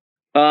appealing?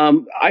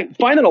 I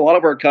find that a lot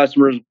of our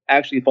customers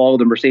actually follow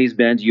the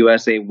Mercedes-Benz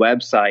USA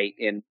website.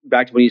 And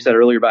back to what you said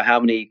earlier about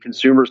how many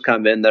consumers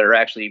come in that are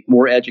actually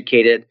more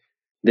educated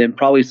than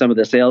probably some of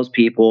the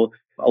salespeople.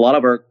 A lot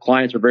of our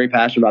clients are very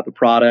passionate about the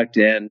product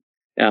and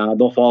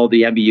they'll follow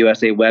the MB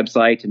USA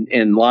website. And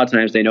a lot of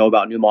times they know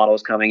about new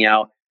models coming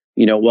out,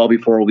 well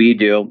before we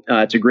do.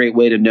 It's a great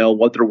way to know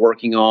what they're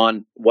working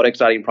on, what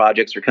exciting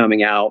projects are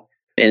coming out.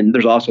 And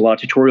there's also a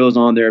lot of tutorials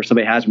on there. If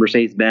somebody has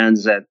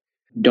Mercedes-Benz that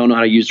don't know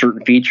how to use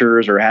certain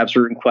features or have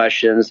certain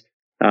questions,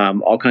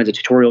 all kinds of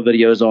tutorial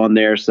videos on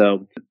there.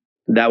 So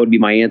that would be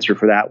my answer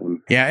for that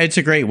one. Yeah, it's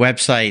a great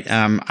website.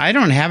 I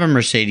don't have a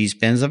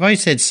Mercedes-Benz. I've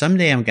always said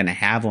someday I'm going to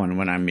have one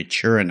when I'm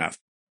mature enough.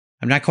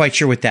 I'm not quite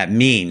sure what that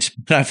means,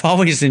 but I've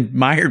always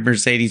admired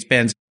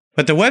Mercedes-Benz.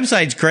 But the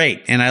website's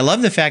great. And I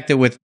love the fact that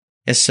with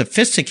as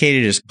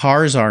sophisticated as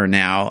cars are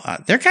now,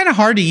 they're kind of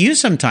hard to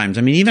use sometimes.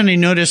 I mean, even I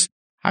noticed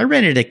I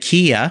rented a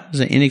Kia. It was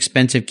an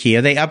inexpensive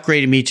Kia. They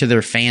upgraded me to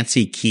their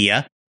fancy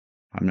Kia.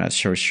 I'm not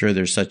sure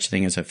there's such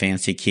thing as a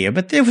fancy Kia,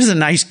 but it was a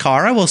nice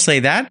car. I will say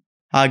that.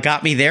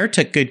 Got me there,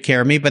 took good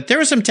care of me. But there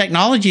was some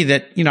technology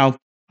that,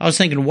 I was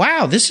thinking,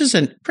 wow, this is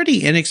a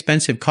pretty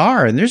inexpensive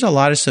car. And there's a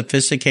lot of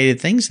sophisticated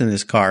things in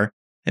this car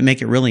that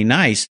make it really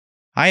nice.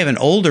 I have an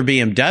older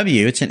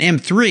BMW. It's an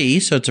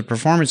M3, so it's a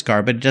performance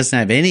car, but it doesn't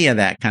have any of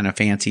that kind of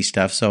fancy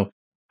stuff. So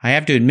I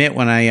have to admit,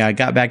 when I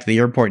got back to the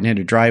airport and had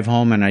to drive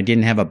home and I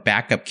didn't have a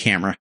backup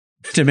camera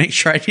to make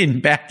sure I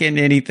didn't back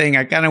into anything,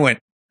 I kind of went,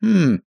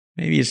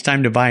 maybe it's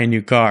time to buy a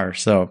new car.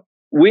 So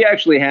we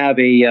actually have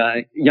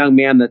a young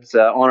man that's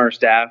on our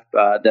staff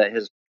that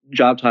his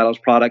job title is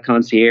product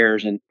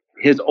concierge, and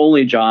his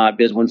only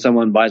job is when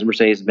someone buys a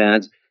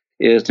Mercedes-Benz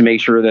is to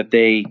make sure that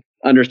they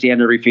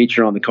understand every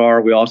feature on the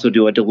car. We also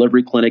do a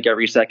delivery clinic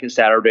every second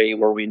Saturday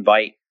where we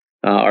invite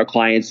our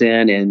clients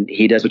in, and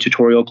he does a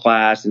tutorial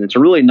class. And it's a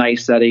really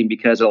nice setting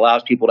because it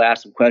allows people to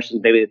ask some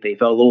questions maybe that they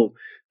felt a little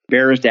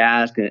embarrassed to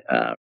ask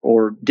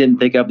or didn't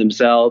think of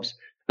themselves.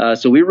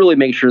 So we really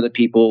make sure that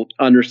people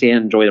understand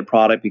and enjoy the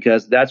product,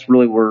 because that's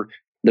really where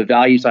the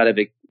value side of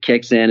it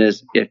kicks in.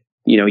 Is if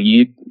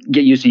you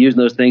get used to using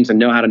those things and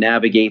know how to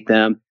navigate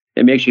them,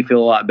 it makes you feel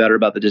a lot better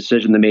about the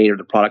decision they made or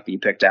the product that you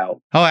picked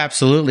out. Oh,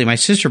 absolutely. My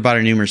sister bought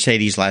a new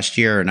Mercedes last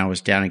year, and I was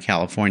down in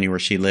California where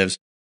she lives.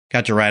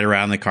 Got to ride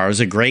around the car. It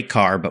was a great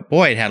car, but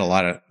boy, it had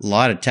a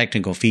lot of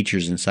technical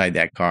features inside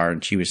that car.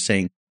 And she was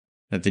saying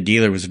that the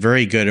dealer was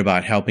very good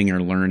about helping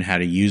her learn how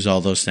to use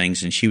all those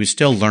things. And she was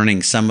still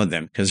learning some of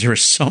them because there were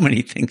so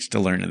many things to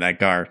learn in that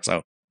car.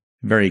 So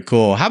very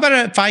cool. How about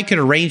if I could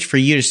arrange for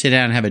you to sit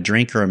down and have a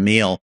drink or a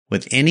meal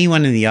with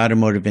anyone in the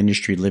automotive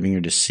industry, living or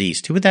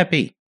deceased? Who would that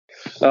be?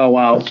 Oh,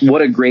 wow.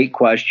 What a great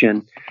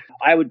question.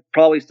 I would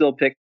probably still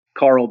pick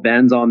Carl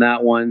Benz on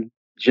that one,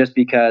 just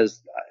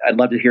because I'd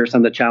love to hear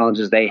some of the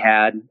challenges they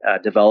had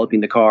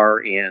developing the car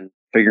and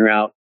figuring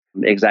out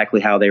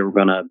exactly how they were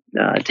going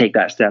to take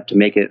that step to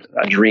make it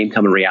a dream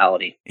come a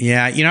reality.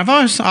 Yeah. I've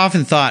always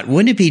often thought,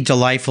 wouldn't it be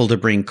delightful to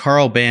bring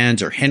Carl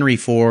Benz or Henry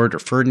Ford or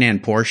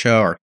Ferdinand Porsche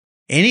or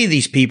any of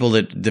these people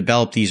that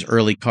developed these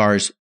early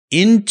cars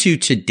into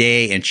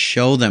today and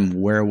show them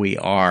where we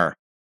are?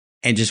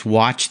 And just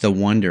watch the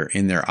wonder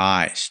in their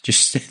eyes,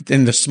 just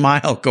in the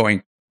smile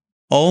going,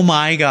 oh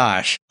my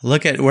gosh,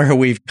 look at where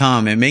we've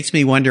come. It makes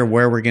me wonder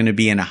where we're going to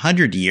be in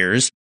 100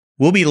 years.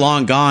 We'll be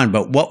long gone,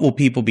 but what will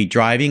people be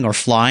driving or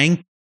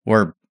flying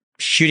or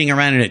shooting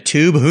around in a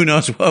tube? Who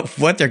knows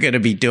what they're going to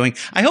be doing?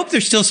 I hope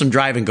there's still some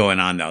driving going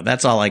on, though.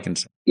 That's all I can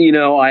say.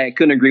 I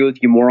couldn't agree with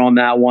you more on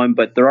that one,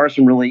 but there are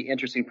some really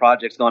interesting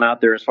projects going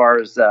out there as far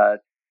as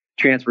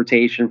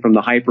transportation, from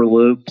the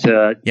Hyperloop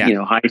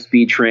to,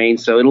 high-speed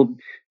trains. So it'll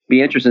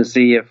be interesting to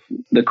see if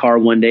the car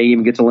one day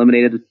even gets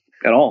eliminated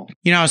at all.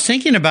 I was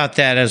thinking about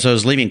that as I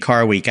was leaving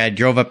Car Week. I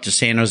drove up to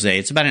San Jose.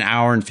 It's about an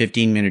hour and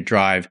 15-minute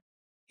drive.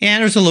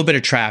 And there's a little bit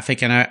of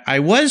traffic. And I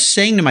was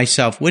saying to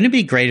myself, wouldn't it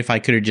be great if I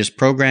could have just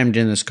programmed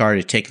in this car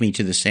to take me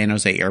to the San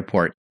Jose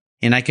airport?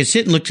 And I could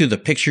sit and look through the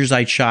pictures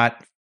I'd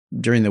shot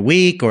during the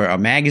week, or a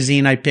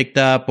magazine I picked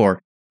up,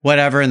 or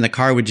whatever, and the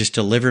car would just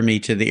deliver me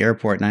to the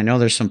airport. And I know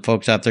there's some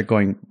folks out there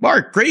going,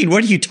 Mark Green,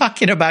 what are you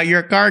talking about? You're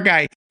a car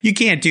guy. You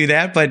can't do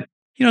that. But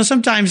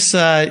sometimes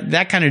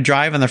that kind of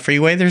drive on the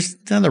freeway,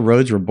 the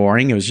roads were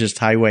boring. It was just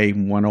Highway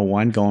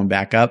 101 going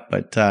back up,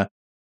 but that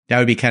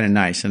would be kind of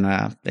nice.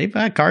 And they've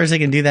got cars that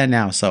can do that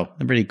now, so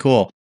they're pretty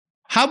cool.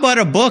 How about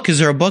a book? Is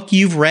there a book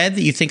you've read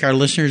that you think our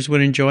listeners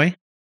would enjoy?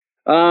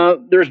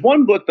 There's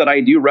one book that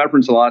I do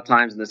reference a lot of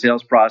times in the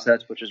sales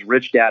process, which is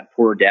Rich Dad,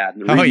 Poor Dad.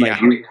 And the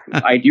reason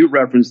I do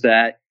reference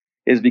that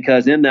is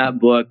because in that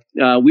book,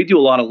 we do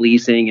a lot of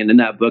leasing, and in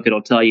that book,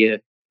 it'll tell you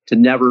to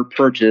never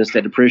purchase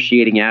a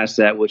depreciating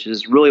asset, which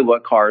is really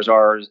what cars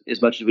are,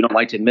 as much as we don't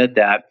like to admit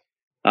that,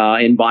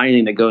 and buy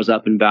anything that goes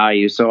up in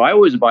value. So I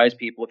always advise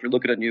people, if you're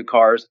looking at new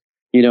cars,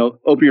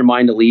 open your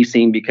mind to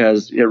leasing,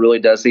 because it really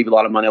does save you a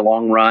lot of money in the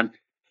long run.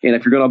 And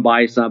if you're going to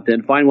buy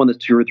something, find one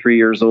that's 2 or 3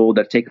 years old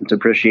that's taken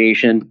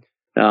depreciation.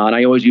 And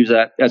I always use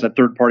that as a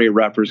third-party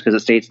reference because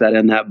it states that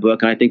in that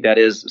book. And I think that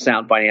is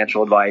sound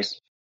financial advice.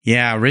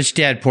 Yeah, Rich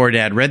Dad, Poor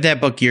Dad. Read that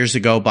book years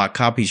ago, bought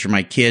copies for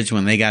my kids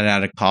when they got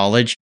out of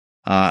college.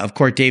 Of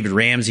course, David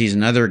Ramsey is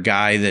another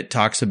guy that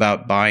talks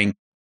about buying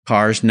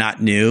cars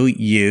not new,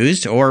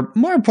 used, or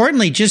more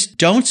importantly, just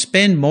don't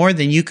spend more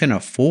than you can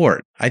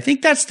afford. I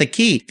think that's the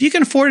key. If you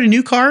can afford a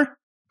new car,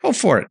 go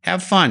for it.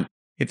 Have fun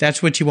if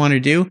that's what you want to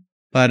do.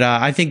 But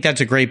I think that's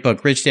a great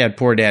book, Rich Dad,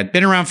 Poor Dad.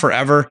 Been around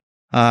forever.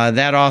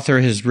 That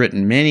author has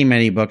written many,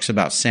 many books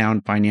about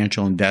sound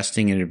financial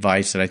investing and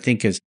advice that I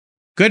think is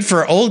good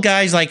for old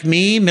guys like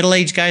me,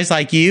 middle-aged guys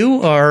like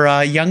you,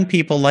 or young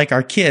people like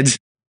our kids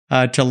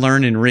to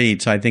learn and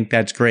read. So I think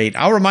that's great.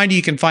 I'll remind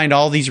you can find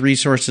all these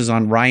resources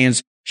on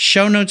Ryan's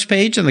show notes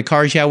page on the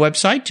Cars Yeah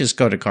website. Just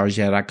go to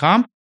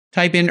carsyeah.com,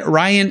 type in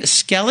Ryan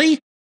Skelly,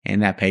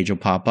 and that page will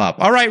pop up.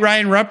 All right,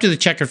 Ryan, we're up to the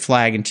checkered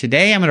flag, and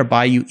today I'm going to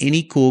buy you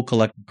any cool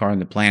collector car on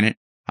the planet.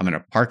 I'm going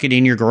to park it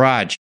in your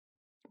garage.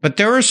 But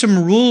there are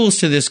some rules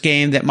to this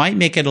game that might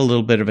make it a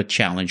little bit of a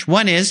challenge.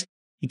 One is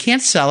you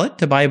can't sell it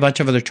to buy a bunch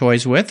of other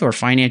toys with or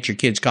finance your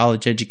kids'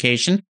 college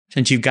education,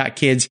 since you've got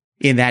kids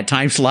in that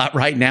time slot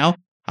right now.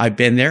 I've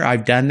been there.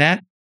 I've done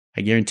that.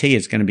 I guarantee you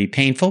it's going to be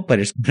painful, but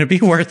it's going to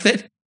be worth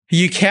it.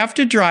 You have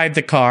to drive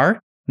the car.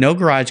 No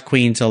garage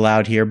queens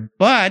allowed here.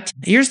 But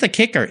here's the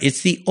kicker.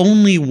 It's the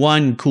only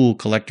one cool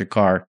collector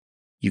car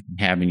you can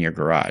have in your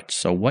garage.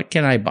 So what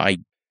can I buy?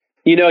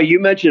 You know, you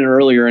mentioned it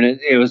earlier, and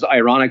it was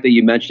ironic that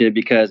you mentioned it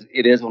because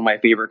it is one of my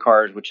favorite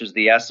cars, which is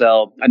the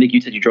SL. I think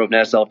you said you drove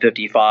an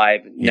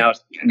SL55. Yeah. Now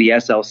it's the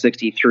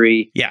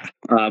SL63. Yeah.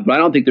 But I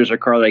don't think there's a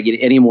car that I get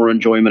any more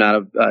enjoyment out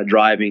of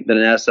driving than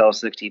an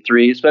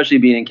SL63, especially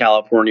being in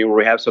California where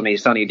we have so many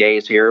sunny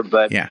days here.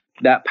 But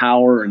that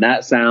power and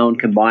that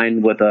sound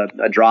combined with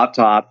a drop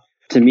top,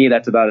 to me,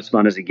 that's about as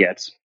fun as it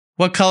gets.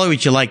 What color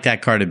would you like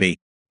that car to be?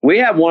 We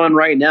have one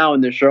right now in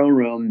the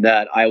showroom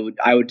that I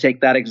would take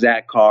that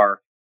exact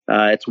car.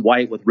 It's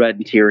white with red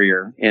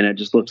interior, and it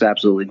just looks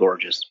absolutely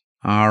gorgeous.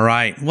 All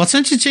right. Well,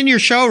 since it's in your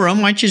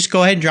showroom, why don't you just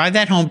go ahead and drive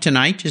that home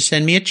tonight? Just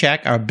send me a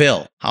check or a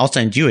bill. I'll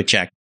send you a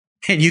check,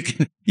 and you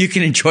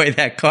can enjoy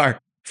that car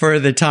for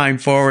the time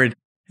forward.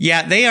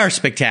 Yeah, they are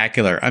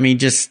spectacular. I mean,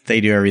 just they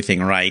do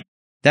everything right.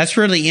 That's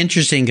really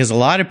interesting because a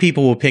lot of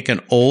people will pick an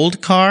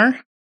old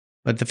car,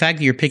 but the fact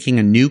that you're picking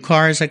a new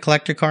car as a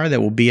collector car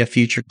that will be a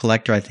future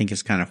collector, I think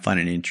is kind of fun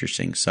and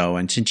interesting. So,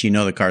 and since you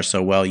know the car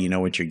so well, you know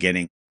what you're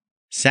getting.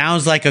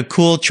 Sounds like a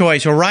cool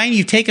choice. Well, Ryan,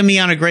 you've taken me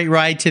on a great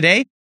ride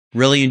today.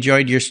 Really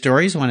enjoyed your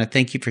stories. I want to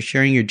thank you for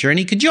sharing your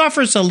journey. Could you offer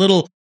us a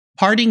little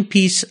parting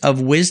piece of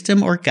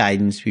wisdom or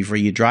guidance before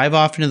you drive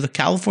off into the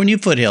California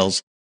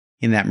foothills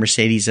in that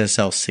Mercedes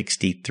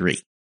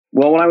SL63?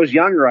 Well, when I was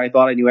younger, I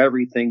thought I knew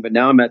everything, but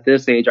now I'm at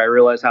this age, I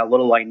realize how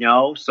little I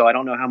know. So I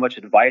don't know how much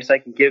advice I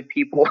can give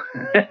people.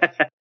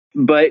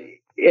 But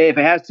if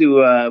it has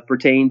to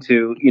pertain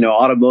to,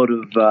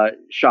 automotive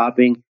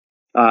shopping,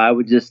 I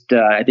would just,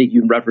 I think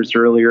you referenced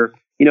earlier,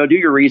 do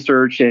your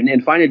research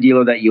and find a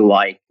dealer that you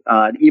like.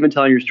 Even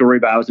telling your story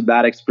about how it was a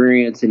bad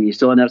experience and you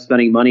still end up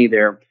spending money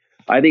there.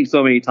 I think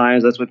so many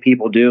times that's what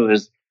people do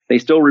is they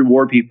still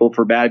reward people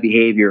for bad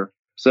behavior.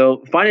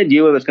 So find a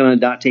dealer that's going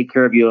to not take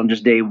care of you on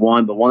just day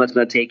one, but one that's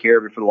going to take care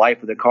of you for the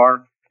life of the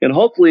car. And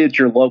hopefully it's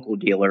your local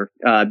dealer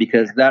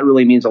because that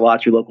really means a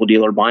lot to your local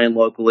dealer buying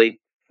locally.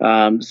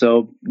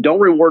 So don't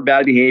reward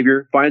bad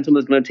behavior. Find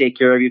someone that's going to take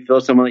care of you. Feel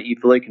someone that you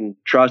feel like can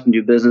trust and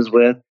do business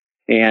with,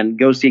 and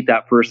go seek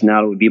that person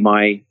out. It would be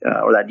my,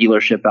 or that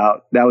dealership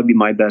out. That would be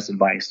my best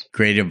advice.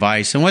 Great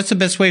advice. And what's the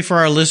best way for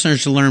our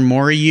listeners to learn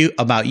more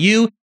about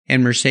you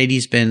and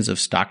Mercedes-Benz of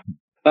Stockton?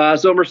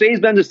 So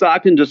Mercedes-Benz of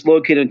Stockton, just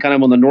located kind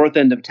of on the north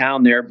end of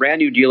town there. Brand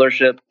new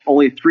dealership,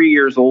 only 3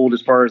 years old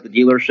as far as the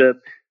dealership.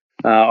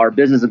 Our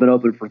business has been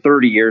open for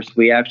 30 years.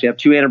 We actually have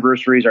 2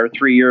 anniversaries, our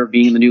 3-year of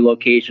being the new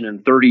location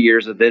and 30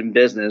 years of in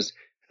business.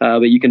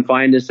 But you can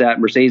find us at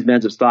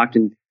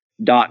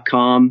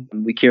mercedes-benzofstockton.com.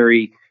 We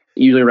carry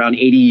usually around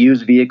 80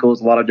 used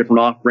vehicles, a lot of different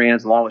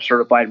off-brands, along with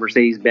certified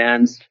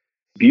Mercedes-Benz.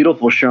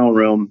 Beautiful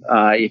showroom.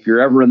 If you're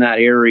ever in that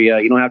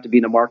area, you don't have to be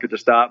in the market to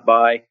stop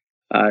by.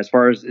 As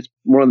far as it's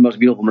one of the most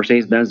beautiful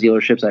Mercedes-Benz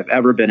dealerships I've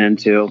ever been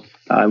into,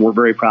 and we're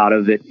very proud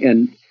of it.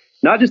 And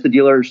not just the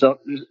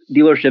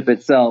dealership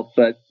itself,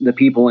 but the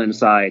people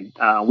inside.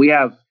 We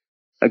have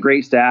a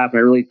great staff, and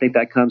I really think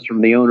that comes from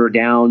the owner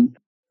down.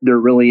 They're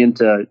really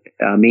into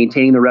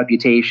maintaining the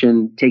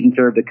reputation, taking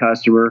care of the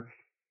customer,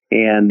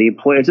 and the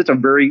employees. It's a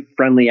very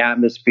friendly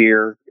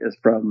atmosphere,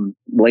 from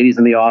ladies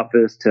in the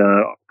office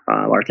to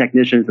our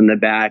technicians in the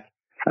back.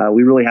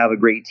 We really have a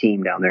great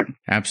team down there.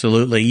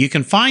 Absolutely. You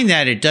can find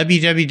that at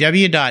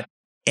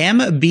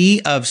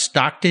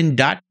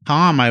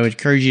www.mbofstockton.com. I would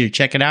encourage you to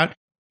check it out.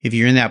 If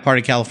you're in that part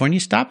of California,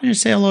 stop in and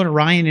say hello to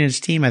Ryan and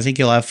his team. I think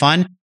you'll have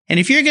fun. And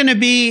if you're going to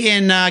be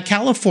in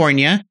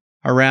California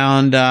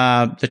around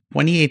the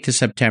 28th of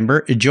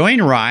September,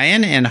 join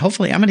Ryan. And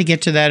hopefully I'm going to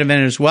get to that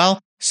event as well,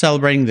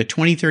 celebrating the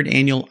 23rd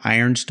annual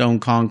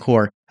Ironstone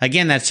Concours.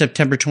 Again, that's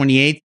September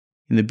 28th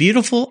in the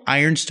beautiful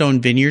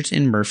Ironstone Vineyards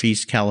in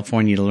Murphys,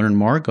 California. To learn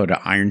more, go to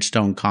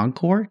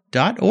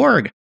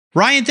ironstoneconcours.org.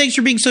 Ryan, thanks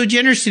for being so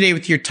generous today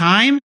with your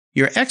time,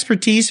 your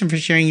expertise, and for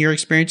sharing your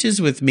experiences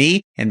with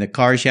me and the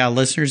Cars Yeah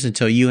listeners.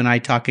 Until you and I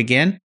talk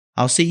again,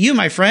 I'll see you,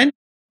 my friend,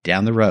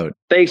 down the road.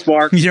 Thanks,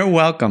 Mark. You're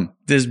welcome.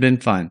 This has been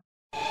fun.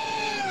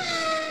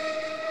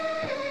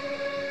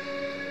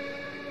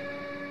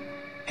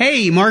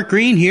 Hey, Mark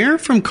Green here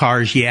from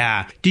Cars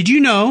Yeah. Did you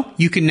know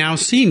you can now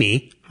see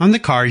me on the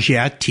Cars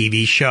Yeah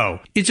TV show.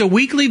 It's a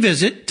weekly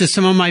visit to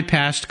some of my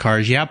past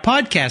Cars Yeah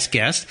podcast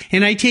guests,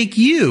 and I take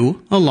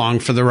you along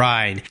for the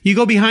ride. You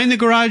go behind the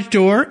garage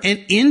door and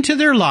into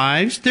their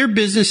lives, their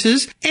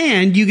businesses,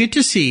 and you get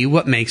to see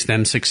what makes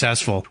them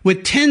successful.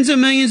 With tens of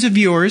millions of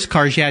viewers,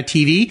 Cars Yeah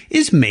TV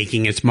is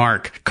making its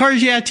mark.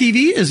 Cars Yeah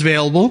TV is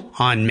available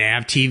on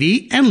MAV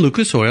TV and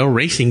Lucas Oil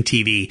Racing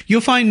TV.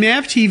 You'll find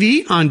MAV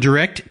TV on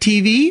Direct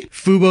TV,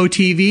 Fubo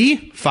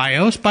TV,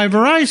 Fios by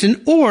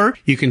Verizon, or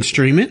you can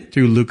stream it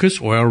through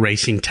Lucas Oil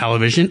Racing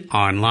Television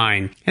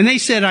online. And they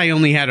said I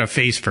only had a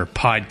face for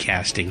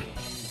podcasting.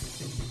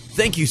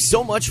 Thank you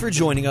so much for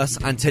joining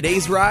us on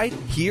today's ride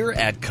here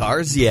at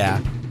Cars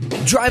Yeah.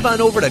 Drive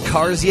on over to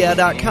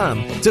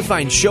carsyeah.com to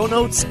find show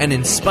notes and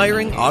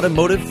inspiring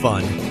automotive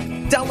fun.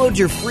 Download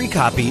your free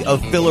copy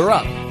of Filler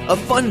Up, a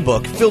fun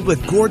book filled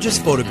with gorgeous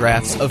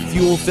photographs of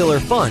fuel filler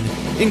fun,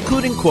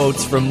 including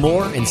quotes from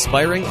more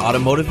inspiring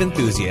automotive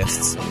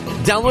enthusiasts.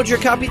 Download your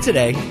copy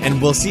today,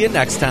 and we'll see you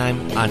next time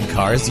on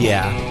Cars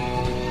Yeah.